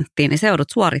 niin se joudut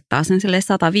suorittaa sen silleen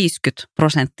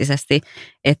 150%,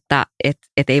 että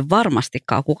ei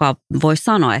varmastikaan kukaan voi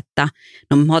sanoa, että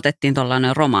no me otettiin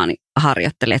tuollainen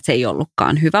romaaniharjoittelija, että se ei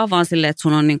ollutkaan hyvä, vaan silleen, että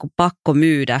sun on niin kuin pakko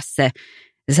myydä se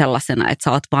sellaisena, että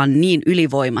sä oot vaan niin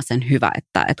ylivoimaisen hyvä,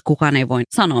 että kukaan ei voi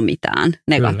sanoa mitään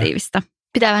negatiivista. Kyllä.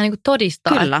 Pitää vähän niin kuin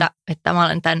todistaa, että mä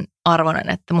olen tämän arvoinen,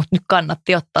 että mut nyt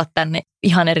kannatti ottaa tänne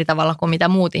ihan eri tavalla kuin mitä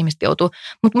muut ihmiset joutuu.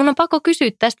 Mutta mun on pakko kysyä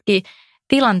tästäkin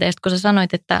tilanteesta, kun sä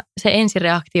sanoit, että se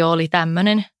ensireaktio oli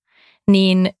tämmöinen,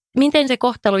 niin miten se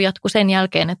kohtelu jatkui sen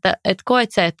jälkeen, että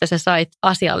koet sä, että sä sait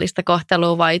asiallista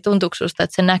kohtelua vai tuntuuko susta,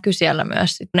 että se näkyi siellä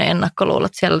myös ne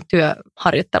ennakkoluulot siellä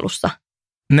työharjoittelussa?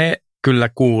 Ne kyllä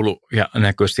kuulu ja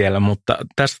näkyy siellä, mutta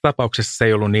tässä tapauksessa se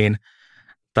ei ollut niin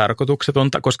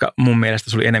tarkoituksetonta, koska mun mielestä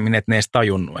se oli enemmän, että ne edes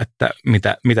tajunnut, että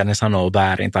mitä ne sanoo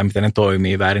väärin tai miten ne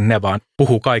toimii väärin. Ne vaan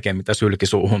puhuu kaiken, mitä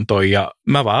sylkisuuhun toi, ja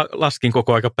mä vaan laskin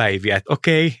koko aika päiviä, että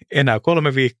okei, enää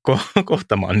 3 viikkoa,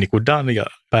 kohta mä oon niin kuin done ja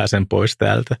pääsen pois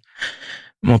täältä.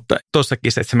 Mutta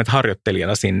tossakin se, että sä menet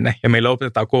harjoittelijana sinne, ja meillä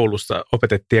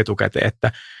opetettiin etukäteen,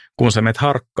 että kun sä menet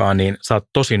harkkaan, niin sä oot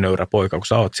tosi nöyrä poika, kun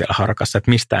sä oot siellä harkassa,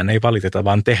 että mistään ei valiteta,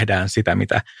 vaan tehdään sitä,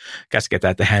 mitä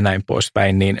käsketään tehdä ja näin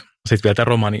poispäin, niin sitten vielä tämä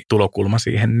romanitulokulma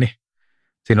siihen, niin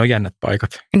siinä on jännät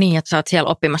paikat. Niin, että sä oot siellä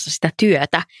oppimassa sitä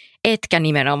työtä, etkä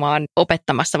nimenomaan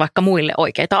opettamassa vaikka muille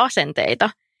oikeita asenteita,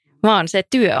 vaan se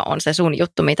työ on se sun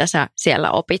juttu, mitä sä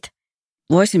siellä opit.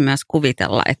 Voisin myös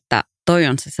kuvitella, että toi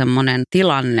on se semmoinen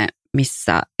tilanne,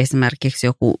 missä esimerkiksi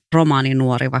joku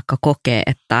romaaninuori vaikka kokee,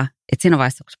 että siinä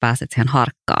vaiheessa, kun pääset siihen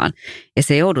harkkaan ja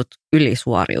se joudut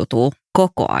ylisuoriutuu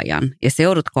koko ajan ja se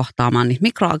joudut kohtaamaan niitä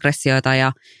mikroaggressioita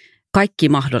ja kaikki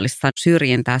mahdollista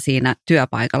syrjintää siinä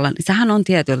työpaikalla, niin sehän on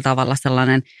tietyllä tavalla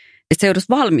sellainen, että se joudut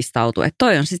valmistautua, että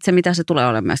toi on sitten se, mitä se tulee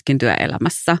olemaan myöskin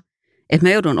työelämässä. Että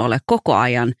mä joudun olemaan koko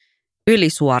ajan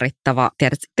ylisuorittava,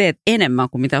 teet enemmän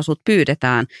kuin mitä sut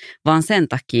pyydetään, vaan sen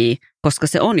takia, koska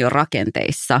se on jo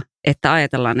rakenteissa, että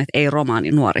ajatellaan, että ei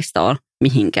romaaninuorista ole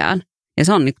mihinkään. Ja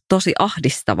se on niin tosi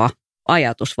ahdistava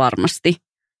ajatus varmasti.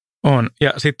 On.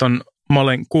 Ja sitten mä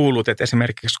olen kuullut, että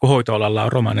esimerkiksi kun hoitoalalla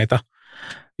on romaneita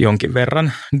jonkin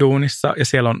verran duunissa ja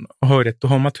siellä on hoidettu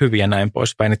hommat hyvin ja näin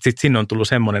poispäin, että sitten sinne on tullut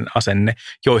semmoinen asenne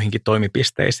joihinkin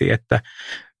toimipisteisiin, että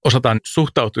osataan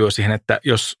suhtautua jo siihen, että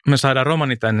jos me saadaan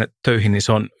romani tänne töihin, niin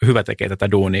se on hyvä tekee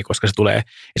tätä duunia, koska se tulee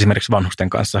esimerkiksi vanhusten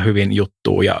kanssa hyvin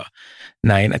juttuun ja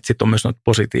näin, että sitten on myös noita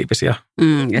positiivisia.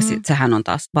 Ja sitten sehän on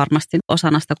taas varmasti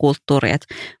osana sitä kulttuuria,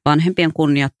 että vanhempien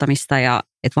kunnioittamista ja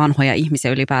että vanhoja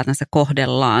ihmisiä ylipäätänsä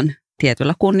kohdellaan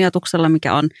tietyllä kunnioituksella,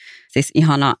 mikä on siis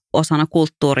ihana osana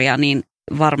kulttuuria, niin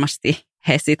varmasti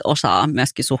he sitten osaa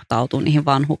myöskin suhtautua niihin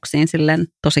vanhuksiin silleen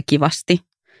tosi kivasti.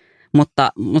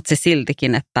 Mutta se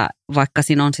siltikin, että vaikka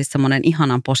siinä on siis semmoinen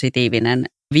ihanan positiivinen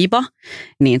viba,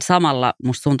 niin samalla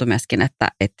musta tuntui myöskin, että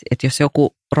jos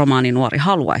joku romaaninuori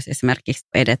haluaisi esimerkiksi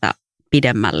edetä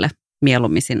pidemmälle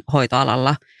mieluummin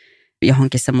hoitoalalla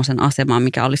johonkin semmoisen asemaan,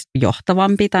 mikä olisi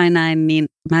johtavampi tai näin, niin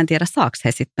mä en tiedä, saako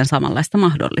he sitten samanlaista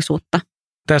mahdollisuutta.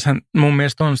 Tässähän mun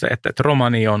mielestä on se, että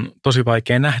romani on tosi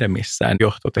vaikea nähdä missään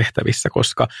johtotehtävissä,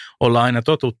 koska ollaan aina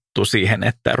totuttu siihen,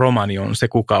 että romani on se,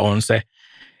 kuka on se.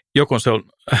 Joko se on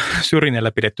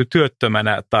syrjinnällä pidetty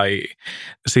työttömänä tai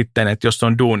sitten, että jos se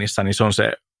on duunissa, niin se on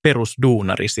se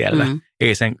perusduunari siellä,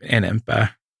 ei sen enempää.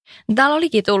 Täällä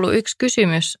olikin tullut yksi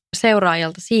kysymys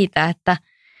seuraajalta siitä, että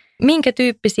minkä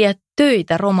tyyppisiä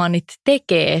töitä romanit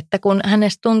tekee, että kun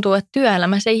hänestä tuntuu, että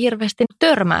työelämässä ei hirveästi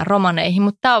törmää romaneihin,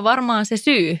 mutta tämä on varmaan se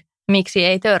syy, miksi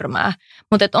ei törmää.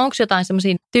 Mutta onko jotain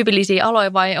semmoisia tyypillisiä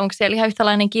aloja vai onko siellä ihan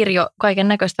yhtälainen kirjo kaiken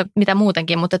näköistä mitä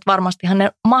muutenkin, mutta varmastihan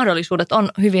ne mahdollisuudet on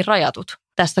hyvin rajatut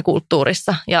tässä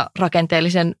kulttuurissa ja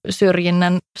rakenteellisen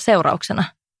syrjinnän seurauksena.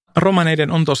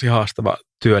 Romaneiden on tosi haastava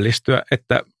työllistyä,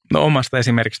 että omasta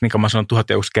esimerkiksi, niin kuin mä sanon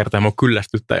 1001 kertaa, ja mä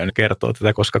kyllästyttää jo kertoa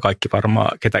tätä, koska kaikki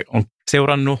varmaan, ketä on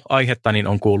seurannut aihetta, niin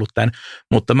on kuullut tämän,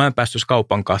 mutta mä en päässyt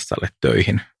kaupan kassalle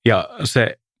töihin ja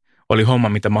se oli homma,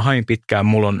 mitä mä hain pitkään,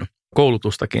 mulla on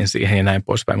koulutustakin siihen ja näin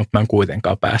poispäin, mutta mä en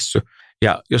kuitenkaan päässyt.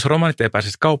 Ja jos romanit ei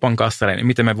pääsisi kaupan kassalle, niin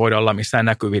miten me voidaan olla missään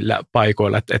näkyvillä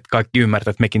paikoilla, että kaikki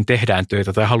ymmärtää, että mekin tehdään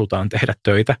töitä tai halutaan tehdä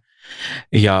töitä.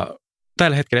 Ja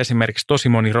tällä hetkellä esimerkiksi tosi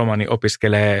moni romani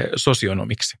opiskelee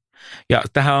sosionomiksi. Ja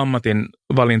tähän ammatin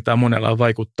valintaan monella on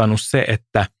vaikuttanut se,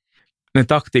 että ne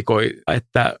taktikoi,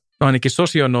 että ainakin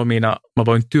sosionomina mä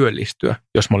voin työllistyä,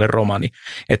 jos mä olen romani.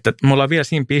 Että me ollaan vielä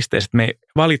siinä pisteessä, että me ei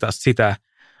valita sitä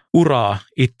uraa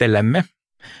itsellemme,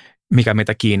 mikä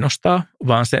meitä kiinnostaa,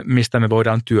 vaan se, mistä me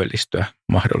voidaan työllistyä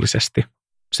mahdollisesti.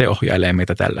 Se ohjailee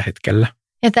meitä tällä hetkellä.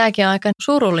 Ja tämäkin on aika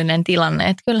surullinen tilanne,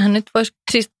 että kyllähän nyt voisi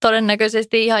siis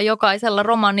todennäköisesti ihan jokaisella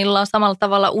romanilla on samalla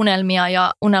tavalla unelmia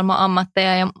ja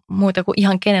unelma-ammatteja ja muita kuin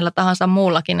ihan kenellä tahansa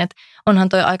muullakin. Että onhan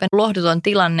toi aika lohduton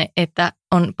tilanne, että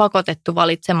on pakotettu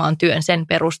valitsemaan työn sen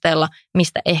perusteella,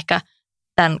 mistä ehkä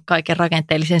tämän kaiken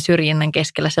rakenteellisen syrjinnän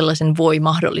keskellä sellaisen voi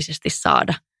mahdollisesti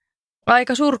saada.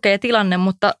 Aika surkea tilanne,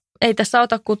 mutta ei tässä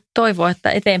auta kuin toivoa,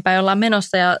 että eteenpäin ollaan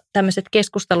menossa ja tämmöiset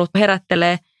keskustelut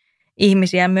herättelee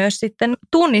ihmisiä myös sitten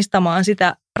tunnistamaan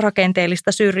sitä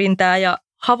rakenteellista syrjintää ja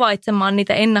havaitsemaan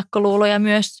niitä ennakkoluuloja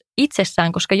myös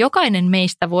itsessään, koska jokainen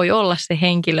meistä voi olla se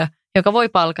henkilö, joka voi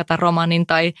palkata romanin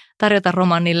tai tarjota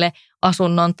romanille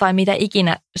asunnon tai mitä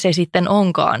ikinä se sitten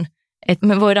onkaan. Että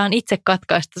me voidaan itse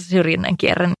katkaista syrjinnän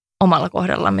kierren omalla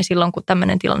kohdallamme silloin, kun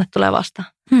tämmöinen tilanne tulee vastaan.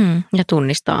 Ja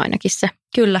tunnistaa ainakin se.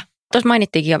 Kyllä. Tuossa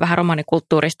mainittiinkin jo vähän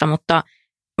romanikulttuurista, mutta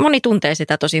moni tuntee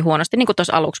sitä tosi huonosti, niin kuin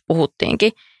tuossa aluksi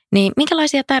puhuttiinkin. Niin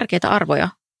minkälaisia tärkeitä arvoja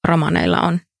romaneilla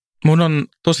on? Mun on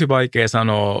tosi vaikea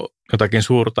sanoa jotakin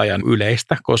suurta ja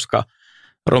yleistä, koska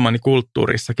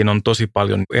romanikulttuurissakin on tosi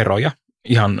paljon eroja.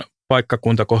 Ihan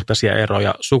paikkakuntakohtaisia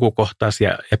eroja,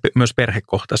 sukukohtaisia ja myös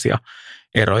perhekohtaisia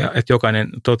eroja. Että jokainen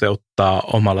toteuttaa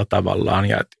omalla tavallaan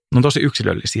ja ne on tosi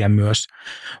yksilöllisiä myös.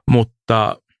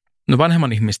 Mutta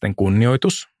vanhemman ihmisten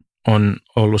kunnioitus on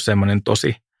ollut semmoinen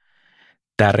tosi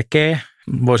tärkeä.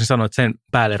 Voisin sanoa, että sen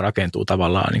päälle rakentuu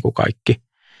tavallaan niin kuin kaikki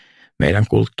meidän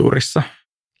kulttuurissa.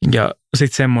 Ja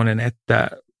sitten semmoinen, että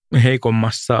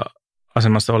heikommassa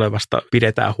asemassa olevasta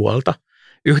pidetään huolta.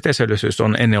 Yhteisöllisyys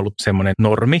on ennen ollut semmoinen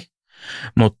normi,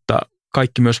 mutta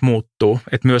kaikki myös muuttuu.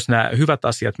 Että myös nämä hyvät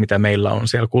asiat, mitä meillä on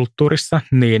siellä kulttuurissa,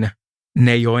 niin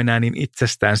ne ei ole enää niin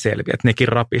itsestäänselviä, että nekin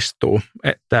rapistuu.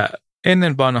 Että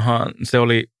ennen vanhaan se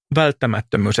oli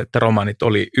välttämättömyys, että romanit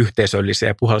oli yhteisöllisiä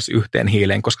ja puhalsi yhteen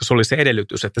hiileen, koska se oli se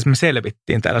edellytys, että me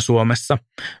selvittiin täällä Suomessa.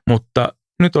 Mutta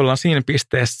nyt ollaan siinä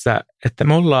pisteessä, että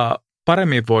me ollaan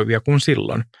paremmin voivia kuin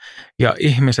silloin. Ja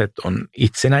ihmiset on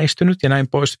itsenäistynyt ja näin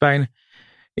poispäin.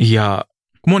 Ja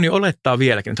moni olettaa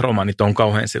vieläkin, että romanit on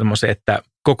kauhean semmoisia, että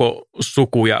koko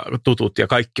suku ja tutut ja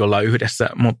kaikki ollaan yhdessä,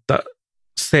 mutta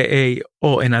se ei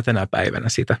ole enää tänä päivänä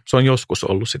sitä. Se on joskus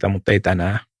ollut sitä, mutta ei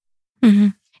tänään.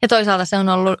 Mm-hmm. Ja toisaalta se on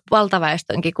ollut,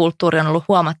 valtaväestönkin kulttuuri on ollut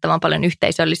huomattavan paljon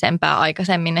yhteisöllisempää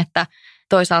aikaisemmin, että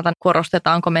toisaalta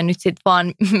korostetaanko me nyt sitten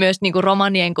vaan myös niin kuin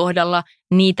romanien kohdalla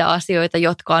niitä asioita,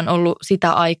 jotka on ollut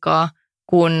sitä aikaa,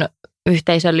 kun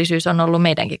yhteisöllisyys on ollut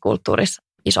meidänkin kulttuurissa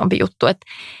isompi juttu.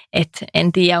 Et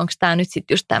en tiedä, onko tämä nyt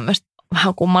sitten just tämmöistä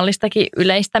vähän kummallistakin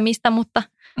yleistämistä, mutta...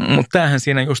 Mutta tämähän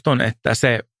siinä just on, että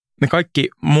ne kaikki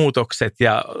muutokset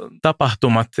ja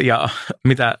tapahtumat ja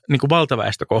mitä niin kuin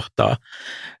valtaväestö kohtaa,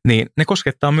 niin ne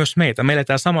koskettaa myös meitä. Me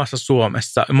eletään samassa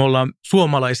Suomessa. Me ollaan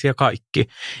suomalaisia kaikki.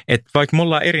 Et vaikka me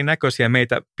ollaan erinäköisiä,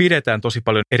 meitä pidetään tosi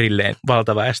paljon erilleen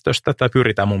valtaväestöstä tai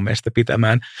pyritään mun mielestä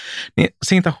pitämään, niin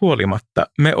siitä huolimatta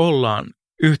me ollaan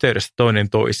yhteydessä toinen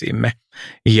toisiimme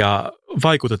ja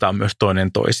vaikutetaan myös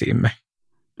toinen toisiimme.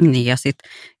 Niin ja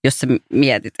sitten jos sä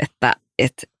mietit, että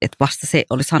vasta se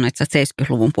oli sanonut, että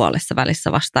 70-luvun puolessa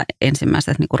välissä vasta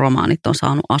ensimmäiset niin kuin romaanit on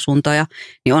saanut asuntoja,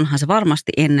 niin onhan se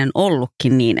varmasti ennen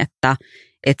ollutkin niin, että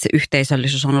se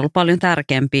yhteisöllisyys on ollut paljon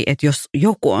tärkeämpi, että jos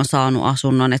joku on saanut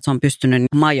asunnon, että se on pystynyt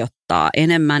majoittaa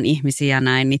enemmän ihmisiä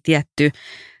näin, niin tietty,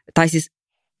 tai siis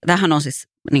tämähän on siis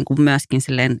niin kuin myöskin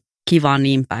silleen kiva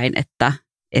niin päin, että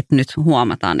nyt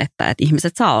huomataan, että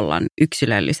ihmiset saa olla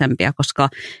yksilöllisempiä, koska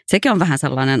sekin on vähän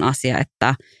sellainen asia,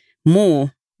 että muu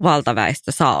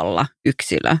valtaväestö saa olla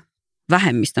yksilö.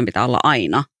 Vähemmistön pitää olla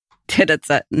aina,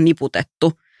 tiedätkö,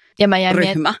 niputettu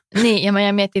ryhmä. Ja mä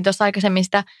jäin miettimään tuossa aikaisemmin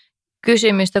sitä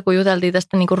kysymystä, kun juteltiin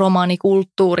tästä niin kuin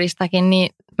romaanikulttuuristakin, niin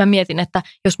mä mietin, että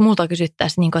jos multa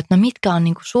kysyttäisiin, niin kuin, että no mitkä on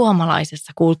niin kuin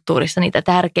suomalaisessa kulttuurissa niitä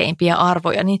tärkeimpiä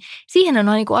arvoja, niin siihen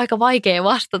on niin kuin aika vaikea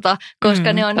vastata,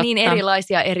 koska ne on totta. niin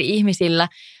erilaisia eri ihmisillä.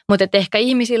 Mutta ehkä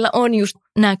ihmisillä on just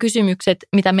nämä kysymykset,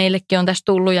 mitä meillekin on tässä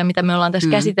tullut ja mitä me ollaan tässä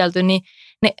käsitelty, niin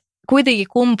ne kuitenkin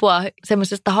kumpuaa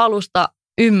semmoisesta halusta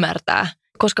ymmärtää.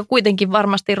 Koska kuitenkin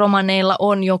varmasti romaneilla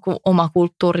on joku oma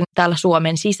kulttuuri täällä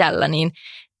Suomen sisällä, niin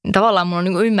tavallaan mulla on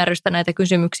niin kuin ymmärrystä näitä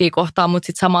kysymyksiä kohtaan, mutta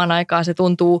sitten samaan aikaan se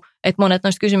tuntuu, että monet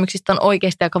noista kysymyksistä on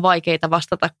oikeasti aika vaikeita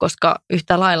vastata, koska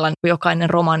yhtä lailla jokainen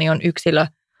romani on yksilö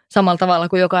samalla tavalla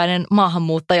kuin jokainen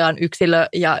maahanmuuttaja on yksilö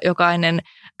ja jokainen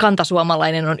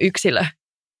kantasuomalainen on yksilö.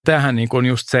 Tämähän niin on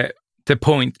just se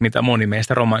point, mitä moni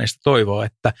meistä romanista toivoo,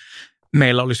 että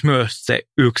meillä olisi myös se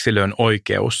yksilön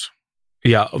oikeus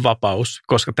ja vapaus,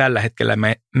 koska tällä hetkellä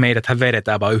meidäthän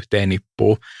vedetään vain yhteen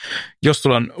nippuun. Jos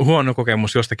sulla on huono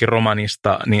kokemus jostakin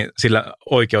romanista, niin sillä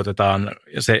oikeutetaan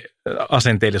se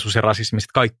asenteellisuus ja rasismi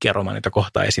kaikkia romanita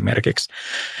kohtaan esimerkiksi.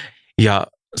 Ja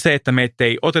se, että meitä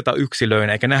ei oteta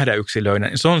yksilöinä eikä nähdä yksilöinä,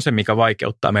 niin se on se, mikä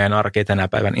vaikeuttaa meidän arkea tänä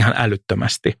päivänä ihan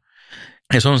älyttömästi.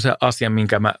 Ja se on se asia,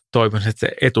 minkä mä toivon, että se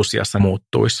etusijassa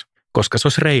muuttuisi, koska se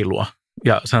olisi reilua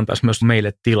ja se antaisi myös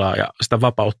meille tilaa ja sitä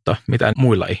vapautta, mitä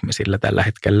muilla ihmisillä tällä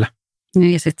hetkellä.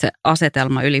 Ja sitten se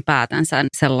asetelma ylipäätänsä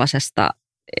sellaisesta,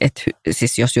 että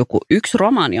siis jos joku yksi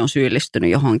romaani on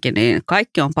syyllistynyt johonkin, niin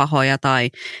kaikki on pahoja tai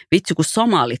vitsi kun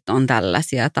somalit on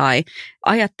tällaisia tai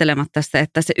ajattelematta sitä,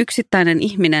 että se yksittäinen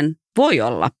ihminen voi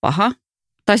olla paha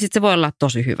tai sitten se voi olla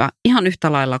tosi hyvä. Ihan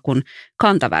yhtä lailla kuin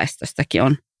kantaväestöstäkin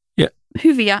on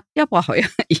hyviä ja pahoja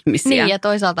ihmisiä. Niin ja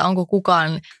toisaalta onko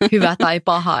kukaan hyvä tai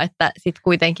paha, että sitten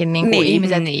kuitenkin niin kuin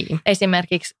ihmiset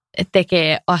esimerkiksi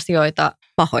tekee asioita.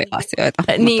 Pahoja asioita,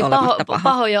 niin,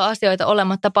 pahoja asioita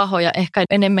olematta pahoja, ehkä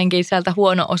enemmänkin sieltä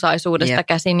huono-osaisuudesta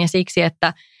käsin ja siksi,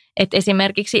 että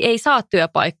esimerkiksi ei saa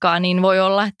työpaikkaa, niin voi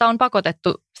olla, että on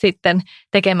pakotettu sitten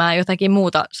tekemään jotakin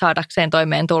muuta saadakseen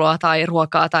toimeentuloa tai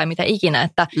ruokaa tai mitä ikinä,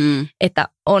 että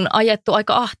on ajettu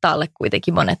aika ahtaalle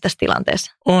kuitenkin monet tässä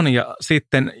tilanteessa. On ja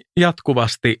sitten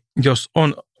jatkuvasti, jos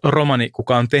on romani,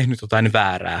 kuka on tehnyt jotain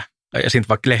väärää ja siitä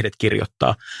vaikka lehdet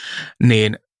kirjoittaa,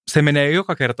 niin se menee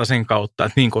joka kerta sen kautta,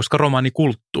 että niin, koska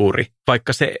romanikulttuuri,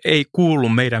 vaikka se ei kuulu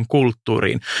meidän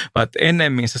kulttuuriin, vaan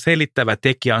ennemmin se selittävä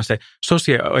tekijä on se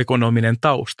sosioekonominen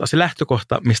tausta, se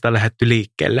lähtökohta, mistä on lähdetty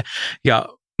liikkeelle. Ja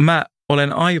mä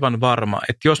olen aivan varma,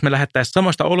 että jos me lähdettäisiin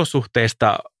samoista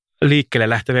olosuhteista liikkeelle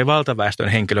lähteviä valtaväestön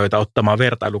henkilöitä ottamaan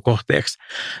vertailukohteeksi,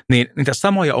 niin niitä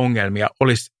samoja ongelmia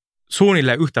olisi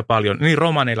suunnilleen yhtä paljon niin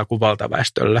romaneilla kuin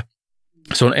valtaväestöllä.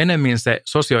 Se on enemmän se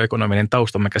sosioekonominen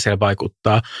tausta, mikä siellä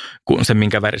vaikuttaa, kuin se,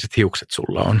 minkä väriset hiukset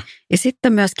sulla on. Ja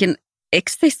sitten myöskin,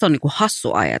 eikö teistä ole niin kuin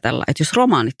hassu ajatella, että jos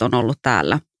romaanit on ollut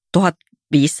täällä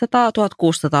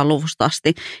 1500-1600-luvusta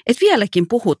asti, että vieläkin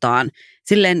puhutaan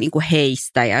silleen niin kuin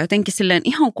heistä ja jotenkin silleen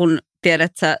ihan kun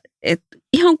tiedät sä, että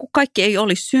ihan kun kaikki ei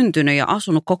olisi syntynyt ja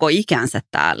asunut koko ikänsä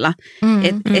täällä.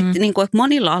 Että niin kuin, että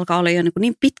monilla alkaa olla jo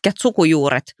niin pitkät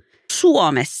sukujuuret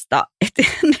Suomesta, että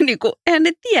eihän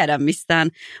ne tiedä mistään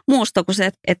muusta kuin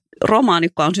se, että romaani,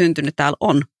 joka on syntynyt täällä,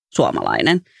 on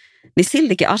suomalainen. Niin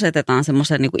siltikin asetetaan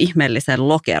semmoisen niin kuin ihmeellisen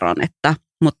lokeron, että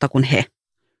mutta kun he.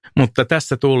 Mutta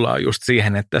tässä tullaan just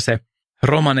siihen, että se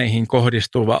romaneihin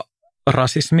kohdistuva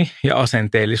rasismi ja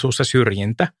asenteellisuus ja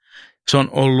syrjintä, se on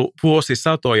ollut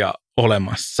vuosisatoja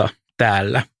olemassa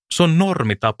täällä. Se on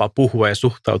normitapa puhua ja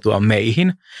suhtautua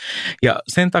meihin. Ja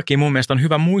sen takia mun mielestä on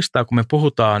hyvä muistaa, kun me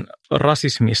puhutaan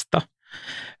rasismista,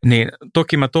 niin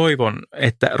toki mä toivon,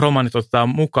 että romanit otetaan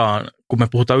mukaan, kun me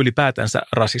puhutaan ylipäätänsä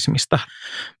rasismista.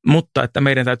 Mutta että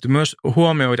meidän täytyy myös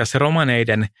huomioida se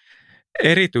romaneiden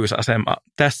erityisasema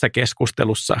tässä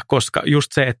keskustelussa, koska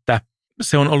just se, että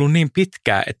se on ollut niin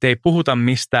pitkää, että ei puhuta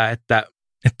mistään, että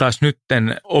taas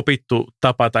nytten opittu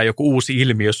tapa tai joku uusi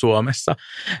ilmiö Suomessa.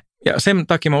 Ja sen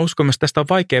takia mä uskon, että tästä on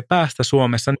vaikea päästä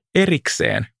Suomessa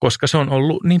erikseen, koska se on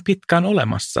ollut niin pitkään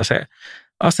olemassa. Se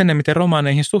asenne, miten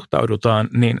romaaneihin suhtaudutaan,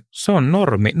 niin se on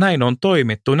normi. Näin on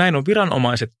toimittu, näin on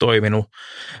viranomaiset toiminut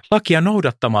lakia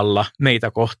noudattamalla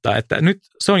meitä kohtaan. Että nyt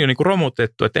se on jo niin kuin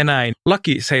romutettu, että enää ei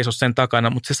laki seiso sen takana,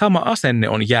 mutta se sama asenne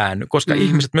on jäänyt, koska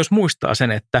ihmiset myös muistaa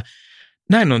sen, että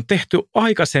näin on tehty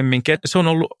aikaisemminkin, että se on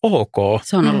ollut ok.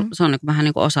 Se on vähän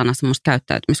niin kuin osana semmoista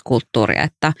käyttäytymiskulttuuria,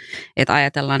 että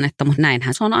ajatellaan, että mutta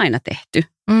näinhän se on aina tehty.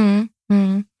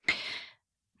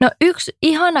 No yksi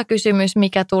ihana kysymys,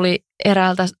 mikä tuli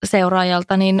eräältä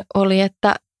seuraajalta, niin oli,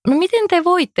 että no miten te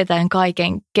voitte tämän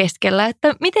kaiken keskellä,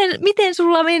 että miten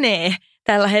sulla menee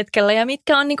tällä hetkellä ja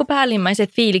mitkä on niin kuin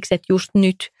päällimmäiset fiilikset just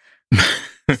nyt?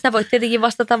 Sä voit tietenkin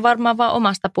vastata varmaan vaan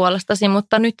omasta puolestasi,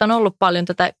 mutta nyt on ollut paljon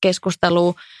tätä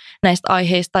keskustelua näistä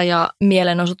aiheista ja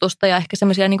mielenosoitusta ja ehkä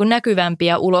semmoisia niin kuin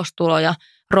näkyvämpiä ulostuloja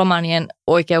romanien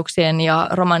oikeuksien ja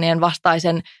romanien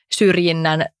vastaisen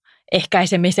syrjinnän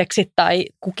ehkäisemiseksi tai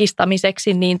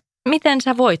kukistamiseksi, niin miten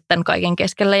sä voit tämän kaiken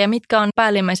keskellä ja mitkä on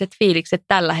päällimmäiset fiilikset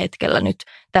tällä hetkellä nyt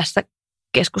tässä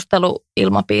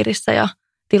keskusteluilmapiirissä ja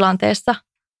tilanteessa?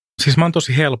 Siis mä oon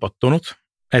tosi helpottunut,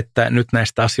 että nyt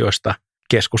näistä asioista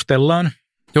keskustellaan.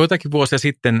 Joitakin vuosia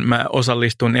sitten mä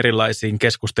osallistuin erilaisiin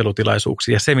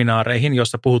keskustelutilaisuuksiin ja seminaareihin,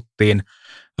 joissa puhuttiin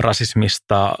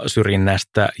rasismista,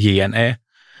 syrjinnästä, jne.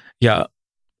 Ja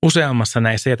useammassa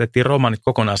näissä jätettiin romanit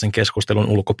kokonaan sen keskustelun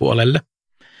ulkopuolelle.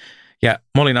 Ja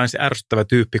mä olin aina se ärsyttävä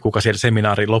tyyppi, kuka siellä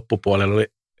seminaarin loppupuolella oli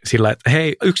sillä, että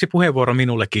hei, yksi puheenvuoro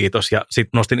minulle kiitos, ja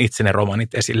sitten nostin itse ne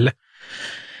romanit esille.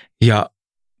 Ja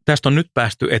tästä on nyt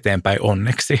päästy eteenpäin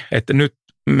onneksi. Että nyt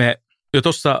me jo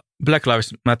tuossa Black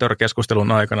Lives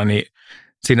Matter-keskustelun aikana, niin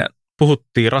siinä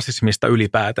puhuttiin rasismista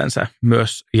ylipäätänsä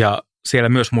myös, ja siellä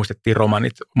myös muistettiin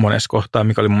romanit monessa kohtaa,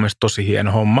 mikä oli mun mielestä tosi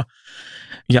hieno homma.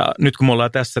 Ja nyt kun me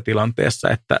ollaan tässä tilanteessa,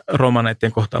 että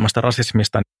romaneiden kohtaamasta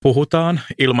rasismista puhutaan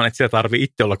ilman, että sitä tarvitsee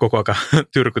itse olla koko ajan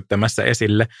tyrkyttämässä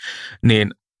esille,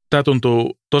 niin tämä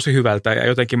tuntuu tosi hyvältä ja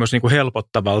jotenkin myös niin kuin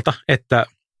helpottavalta, että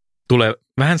tulee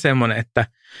vähän semmoinen, että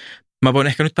mä voin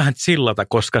ehkä nyt vähän chillata,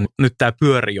 koska nyt tämä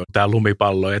pyörii jo tämä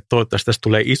lumipallo, että toivottavasti tästä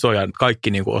tulee iso ja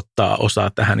kaikki niin kuin ottaa osaa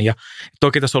tähän. Ja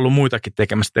toki tässä on ollut muitakin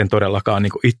tekemästä, en todellakaan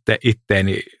niin kuin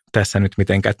itteeni tässä nyt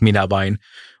mitenkään, että minä vain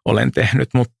olen tehnyt,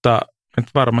 mutta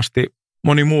varmasti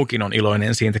moni muukin on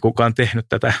iloinen siitä, kuka on tehnyt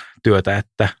tätä työtä,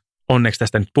 että onneksi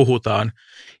tästä nyt puhutaan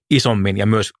isommin ja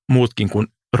myös muutkin kuin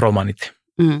romanit.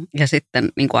 Ja sitten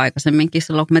niin kuin aikaisemminkin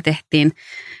silloin, kun me tehtiin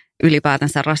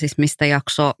ylipäätänsä rasismista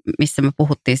jakso, missä me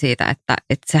puhuttiin siitä,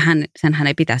 että senhän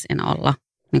ei pitäisi enää olla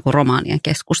niin kuin romaanien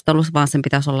keskustelussa, vaan sen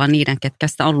pitäisi olla niiden, ketkä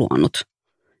sitä on luonut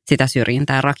sitä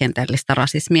syrjintää ja rakenteellista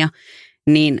rasismia.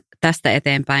 Niin tästä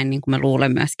eteenpäin niin kuin me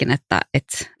luulen myöskin, että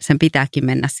sen pitääkin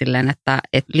mennä silleen, että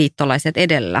liittolaiset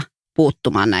edellä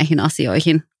puuttumaan näihin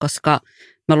asioihin, koska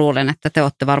mä luulen, että te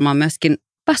olette varmaan myöskin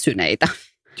väsyneitä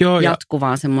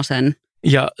jatkuvaan semmoisen.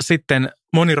 Ja sitten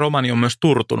moni romani on myös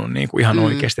turtunut niin kuin ihan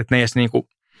oikeasti, että ne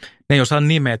ei osaa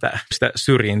nimetä sitä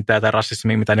syrjintää tai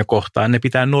rasismia, mitä ne kohtaa. Ne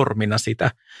pitää normina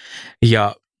sitä.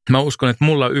 Ja mä uskon, että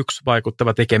mulla yksi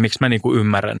vaikuttava tekijä, miksi mä niin kuin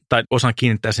ymmärrän tai osaan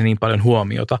kiinnittää se niin paljon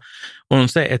huomiota, on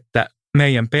se, että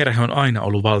meidän perhe on aina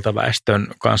ollut valtaväestön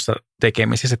kanssa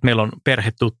tekemisissä. Että meillä on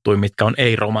perhetuttuja, mitkä on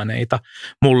ei-romaneita.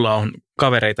 Mulla on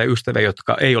kavereita ja ystäviä,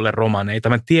 jotka ei ole romaneita.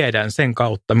 Mä tiedän sen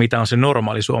kautta, mitä on se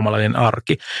normaali suomalainen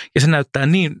arki. Ja se näyttää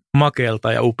niin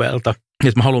makealta ja upealta,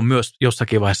 että mä haluan myös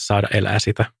jossakin vaiheessa saada elää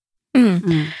sitä.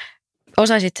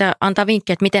 Osaisit sä antaa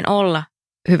vinkkejä, että miten olla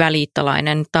hyvä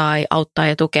liittolainen tai auttaa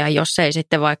ja tukea, jos ei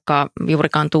sitten vaikka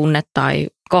juurikaan tunne tai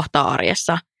kohtaa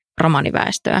arjessa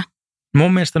romaniväestöä?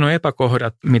 Mun mielestä nuo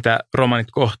epäkohdat, mitä romanit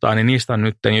kohtaa, niin niistä on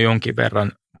nyt jo jonkin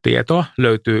verran tietoa.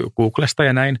 Löytyy Googlesta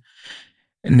ja näin.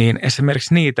 Niin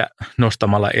esimerkiksi niitä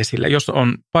nostamalla esille. Jos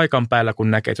on paikan päällä,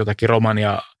 kun näkee, että jotakin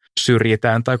romania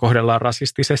syrjitään tai kohdellaan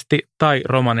rasistisesti, tai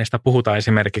romaneista puhutaan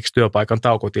esimerkiksi työpaikan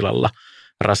taukotilalla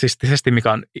rasistisesti,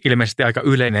 mikä on ilmeisesti aika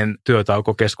yleinen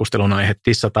työtaukokeskustelun aihe,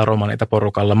 tissataan romaneita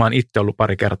porukalla. Mä oon itse ollut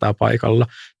pari kertaa paikalla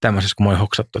tämmöisessä, kun mä oon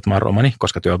hoksattu, että mä oon romani,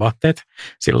 koska työvaatteet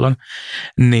silloin.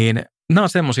 Niin nämä on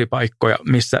semmoisia paikkoja,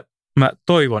 missä mä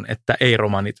toivon, että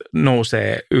ei-romanit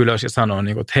nousee ylös ja sanoo,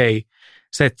 että hei,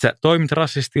 se, että sä toimit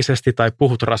rasistisesti tai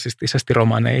puhut rasistisesti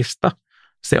romaneista,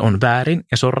 se on väärin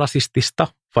ja se on rasistista,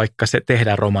 vaikka se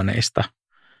tehdään romaneista.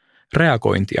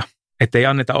 Reagointia. Että ei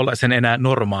anneta olla sen enää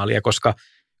normaalia, koska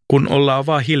kun ollaan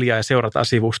vaan hiljaa ja seurataan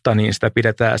sivusta, niin sitä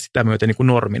pidetään sitä myöten niin kuin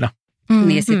normina.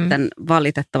 Niin sitten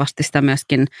valitettavasti sitä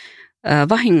myöskin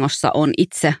vahingossa on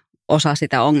itse osa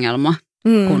sitä ongelmaa,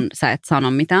 kun sä et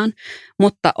sano mitään.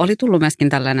 Mutta oli tullut myöskin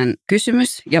tällainen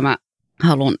kysymys, ja mä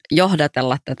haluan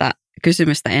johdatella tätä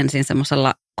kysymystä ensin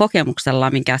semmoisella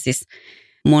kokemuksella, mikä siis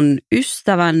mun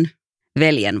ystävän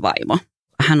veljen vaimo.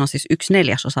 Hän on siis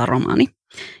 1/4 romani.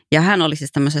 Ja hän oli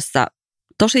siis tämmöisessä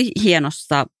tosi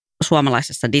hienossa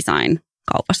suomalaisessa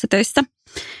design-kaupassa töissä.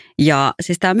 Ja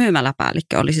siis tämä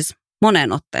myymäläpäällikkö oli siis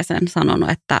moneen otteeseen sanonut,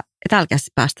 että älkää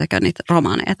siis päästäkö niitä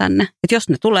romaneja tänne. Että jos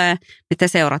ne tulee, niin te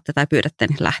seuraatte tai pyydätte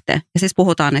niitä lähteä. Ja siis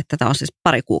puhutaan, että tämä on siis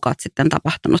pari kuukautta sitten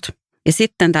tapahtunut. Ja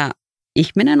sitten tämä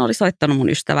ihminen oli soittanut mun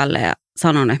ystävälle ja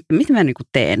sanonut, että mitä mä niin kuin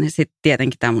teen. Sitten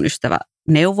tietenkin tämä mun ystävä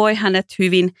neuvoi hänet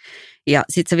hyvin. Ja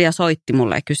sitten se vielä soitti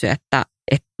mulle ja kysyi, että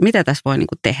mitä tässä voi niin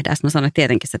kuin tehdä. Sitten mä sanoin, että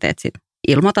tietenkin sä teet siitä,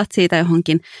 ilmoitat siitä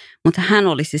johonkin. Mutta hän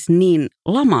oli siis niin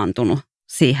lamaantunut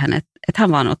siihen, että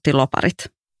hän vaan otti loparit.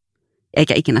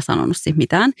 Eikä ikinä sanonut siitä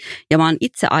mitään. Ja mä oon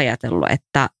itse ajatellut,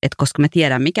 että koska mä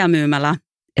tiedän mikä myymälä,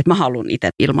 että mä haluan itse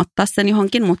ilmoittaa sen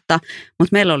johonkin, mutta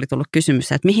meillä oli tullut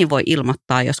kysymys, että mihin voi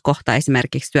ilmoittaa, jos kohtaa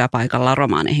esimerkiksi työpaikalla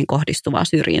romaaneihin kohdistuvaa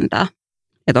syrjintää.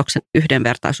 Että onko se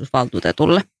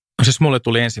yhdenvertaisuusvaltuutetulle? Siis mulle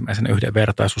tuli ensimmäisenä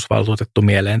yhdenvertaisuusvaltuutettu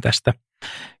mieleen tästä.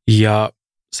 Ja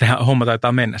sehän homma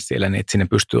taitaa mennä siellä niin, että sinne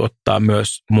pystyy ottaa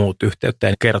myös muut yhteyttä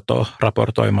ja kertoo,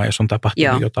 raportoimaan, jos on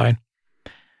tapahtunut jotain.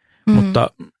 Mutta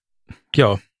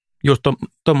joo, just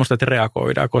tuommoista, että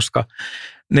reagoidaan, koska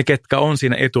ne, ketkä on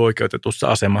siinä etuoikeutetussa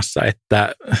asemassa,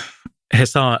 että he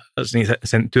saa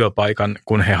sen työpaikan,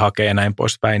 kun he hakee ja näin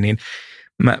poispäin, niin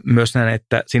mä myös näen,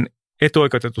 että siinä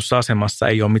etuoikeutetussa asemassa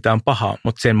ei ole mitään pahaa,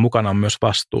 mutta sen mukana on myös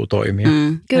vastuu toimia.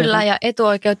 Kyllä, ja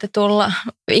etuoikeutetulla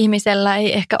ihmisellä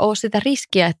ei ehkä ole sitä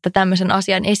riskiä, että tämmöisen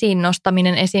asian esiin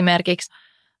nostaminen esimerkiksi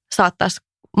saattaisi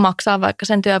maksaa vaikka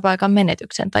sen työpaikan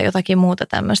menetyksen tai jotakin muuta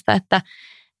tämmöistä, että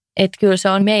kyllä se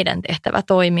on meidän tehtävä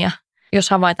toimia, jos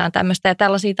havaitaan tämmöistä. Ja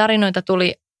tällaisia tarinoita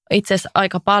tuli itse asiassa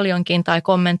aika paljonkin tai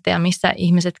kommentteja, missä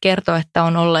ihmiset kertoo, että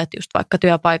on olleet just vaikka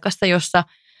työpaikassa,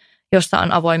 jossa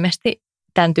on avoimesti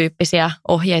tämän tyyppisiä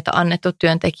ohjeita annettu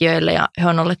työntekijöille ja he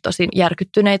on olleet tosi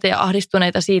järkyttyneitä ja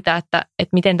ahdistuneita siitä, että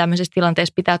miten tämmöisessä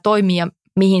tilanteessa pitää toimia ja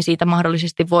mihin siitä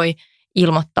mahdollisesti voi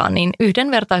ilmoittaa, niin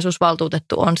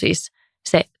yhdenvertaisuusvaltuutettu on siis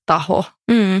se taho.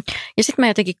 Ja sitten mä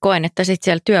jotenkin koen, että sitten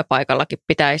siellä työpaikallakin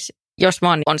pitäisi, jos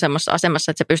vaan on semmoisessa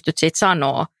asemassa, että sä pystyt siitä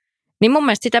sanoa, niin mun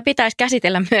mielestä sitä pitäisi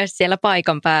käsitellä myös siellä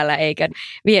paikan päällä, eikä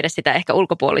viedä sitä ehkä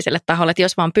ulkopuoliselle taholle, että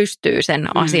jos vaan pystyy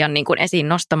sen asian niin kuin esiin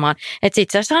nostamaan. Että sit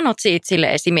sä sanot siitä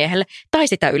sille esimiehelle tai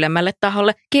sitä ylemmälle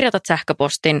taholle, kirjoitat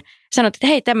sähköpostin, sanot, että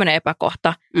hei, tämmöinen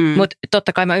epäkohta, mutta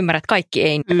totta kai mä ymmärrän, että kaikki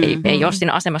ei ole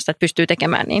siinä asemassa, että pystyy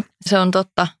tekemään niin. Se on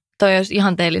totta. Toi olisi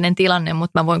ihanteellinen tilanne,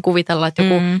 mutta mä voin kuvitella, että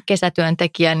joku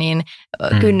kesätyöntekijä, niin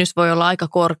kynnys voi olla aika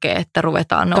korkea, että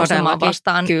ruvetaan nousemaan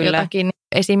vastaan jotakin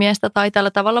esimiestä tai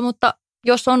tällä tavalla. Mutta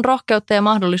jos on rohkeutta ja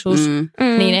mahdollisuus,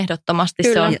 niin ehdottomasti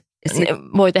se on,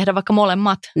 voi tehdä vaikka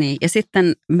molemmat. Niin, ja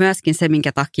sitten myöskin se,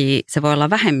 minkä takia se voi olla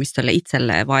vähemmistölle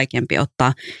itselleen vaikeampi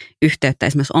ottaa yhteyttä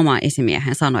esimerkiksi oma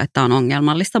esimiehen sanoa, että on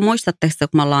ongelmallista. Muistatteko, kun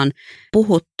me ollaan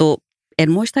puhuttu,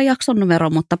 en muista jakson numero,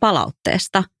 mutta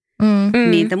palautteesta,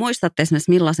 niin te muistatte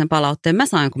esimerkiksi millaisen palautteen mä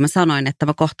sain, kun mä sanoin, että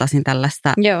mä kohtasin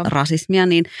tällaista rasismia,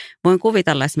 niin voin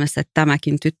kuvitella esimerkiksi, että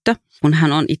tämäkin tyttö, kun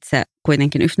hän on itse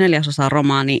kuitenkin 1/4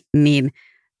 romaani, niin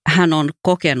hän on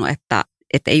kokenut, että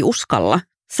ei uskalla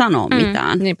sanoa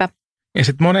mitään. Niinpä. Ja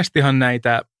sitten monestihan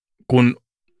näitä, kun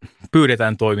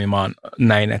pyydetään toimimaan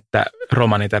näin, että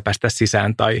romanita ei päästä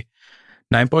sisään tai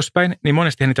näin poispäin, niin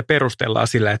monestihan niitä perustellaan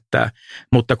sillä, että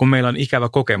mutta kun meillä on ikävä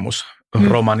kokemus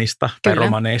romanista tai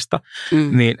romaneista,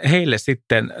 niin heille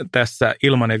sitten tässä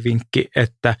ilmainen vinkki,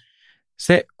 että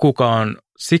se, kuka on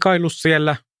sikaillut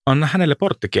siellä, anna hänelle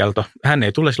porttikielto. Hän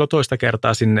ei tule silloin toista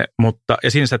kertaa sinne,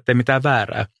 ja siinä sä et tee mitään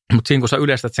väärää. Mutta siinä kun sä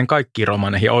yleistät sen kaikkiin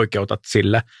romaneihin ja oikeutat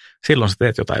sillä, silloin sä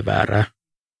teet jotain väärää.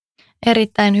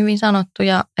 Erittäin hyvin sanottu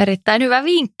ja erittäin hyvä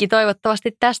vinkki.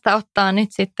 Toivottavasti tästä ottaa nyt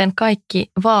sitten kaikki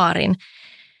vaarin.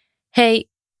 Hei,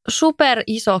 super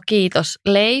iso kiitos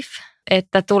Leif,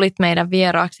 että tulit meidän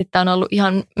vieraaksi. Tämä on ollut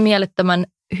ihan mielettömän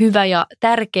hyvä ja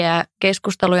tärkeä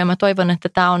keskustelu ja mä toivon, että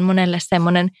tämä on monelle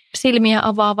semmoinen silmiä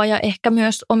avaava ja ehkä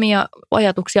myös omia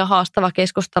ajatuksia haastava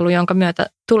keskustelu, jonka myötä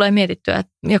tulee mietittyä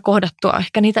ja kohdattua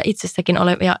ehkä niitä itsessäkin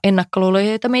olevia ennakkoluuloja,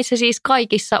 joita meissä siis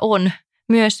kaikissa on,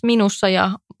 myös minussa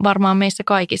ja varmaan meissä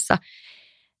kaikissa.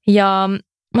 Ja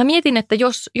mä mietin, että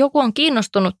jos joku on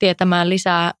kiinnostunut tietämään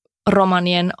lisää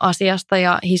romanien asiasta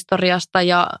ja historiasta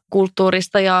ja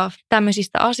kulttuurista ja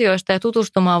tämmöisistä asioista ja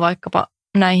tutustumaan vaikkapa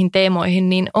näihin teemoihin,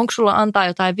 niin onko sulla antaa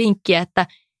jotain vinkkiä, että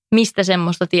mistä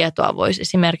semmoista tietoa voisi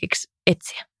esimerkiksi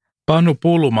etsiä? Panu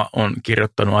Pulma on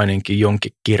kirjoittanut ainakin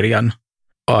jonkin kirjan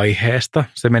aiheesta.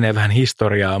 Se menee vähän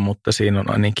historiaa, mutta siinä on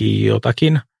ainakin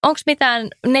jotakin. Onko mitään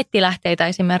nettilähteitä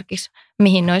esimerkiksi,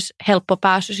 mihin olisi helppo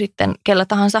pääsy sitten kellä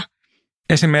tahansa?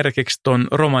 Esimerkiksi tuon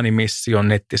Romanimission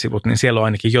nettisivut, niin siellä on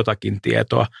ainakin jotakin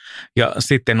tietoa. Ja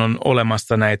sitten on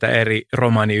olemassa näitä eri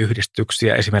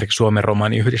romaniyhdistyksiä, esimerkiksi Suomen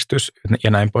romaniyhdistys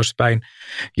ja näin poispäin,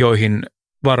 joihin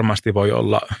varmasti voi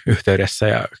olla yhteydessä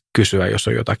ja kysyä, jos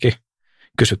on jotakin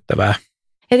kysyttävää.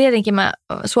 Ja tietenkin mä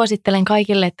suosittelen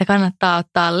kaikille, että kannattaa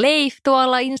ottaa Leif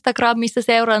tuolla Instagramissa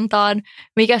seurantaan.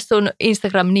 Mikä sun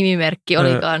Instagram-nimimerkki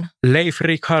olikaan? Leif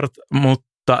Richard,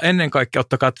 mutta ennen kaikkea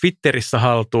ottakaa Twitterissä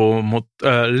haltuun, mutta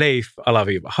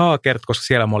Leif_Haakert, koska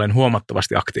siellä mä olen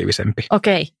huomattavasti aktiivisempi.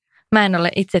 Okei. Mä en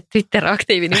ole itse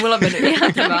Twitter-aktiivi, niin mulla on mennyt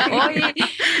ihan tämä ohi.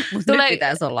 Mutta nyt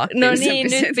pitäisi olla aktiivisempi. No niin,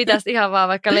 nyt pitäisi ihan vaan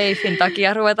vaikka Leifin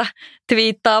takia ruveta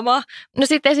twiittaamaan. No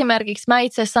sitten esimerkiksi mä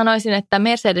itse sanoisin, että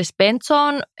Mercedes-Benz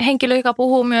on henkilö, joka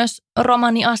puhuu myös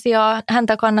romani-asiaa.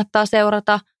 Häntä kannattaa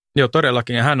seurata. Joo,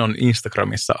 todellakin. Ja hän on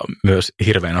Instagramissa myös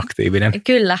hirveän aktiivinen.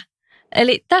 Kyllä.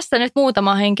 Eli tässä nyt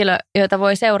muutama henkilö, joita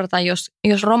voi seurata,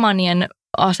 jos romanien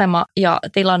asema ja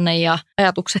tilanne ja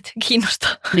ajatukset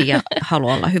kiinnostaa. Ja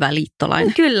haluaa olla hyvä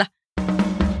liittolainen. Kyllä.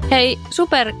 Hei,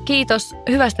 super kiitos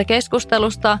hyvästä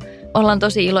keskustelusta. Ollaan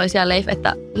tosi iloisia, Leif,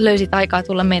 että löysit aikaa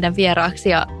tulla meidän vieraaksi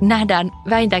ja nähdään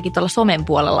vähintäänkin tuolla somen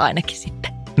puolella ainakin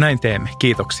sitten. Näin teemme.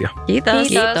 Kiitoksia. Kiitos.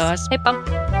 Kiitos. Heippa.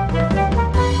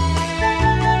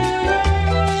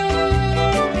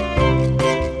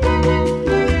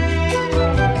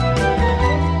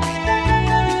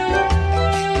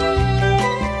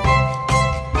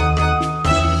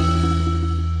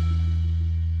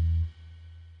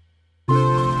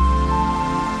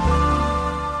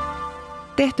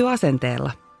 Tehty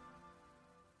asenteella.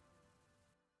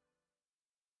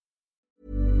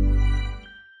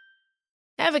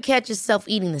 Ever catch yourself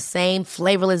eating the same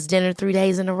flavorless dinner 3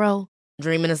 days in a row?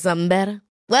 Dreaming of something better?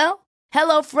 Well,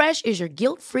 HelloFresh is your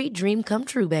guilt-free dream come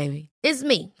true, baby. It's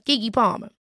me, Keke Palmer.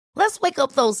 Let's wake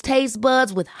up those taste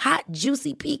buds with hot,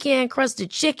 juicy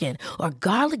pecan-crusted chicken or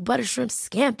garlic butter shrimp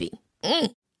scampi.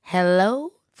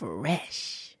 Hello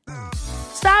Fresh.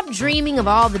 Stop dreaming of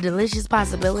all the delicious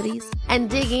possibilities and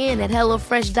dig in at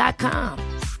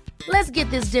HelloFresh.com. Let's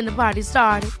get this dinner party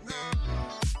started.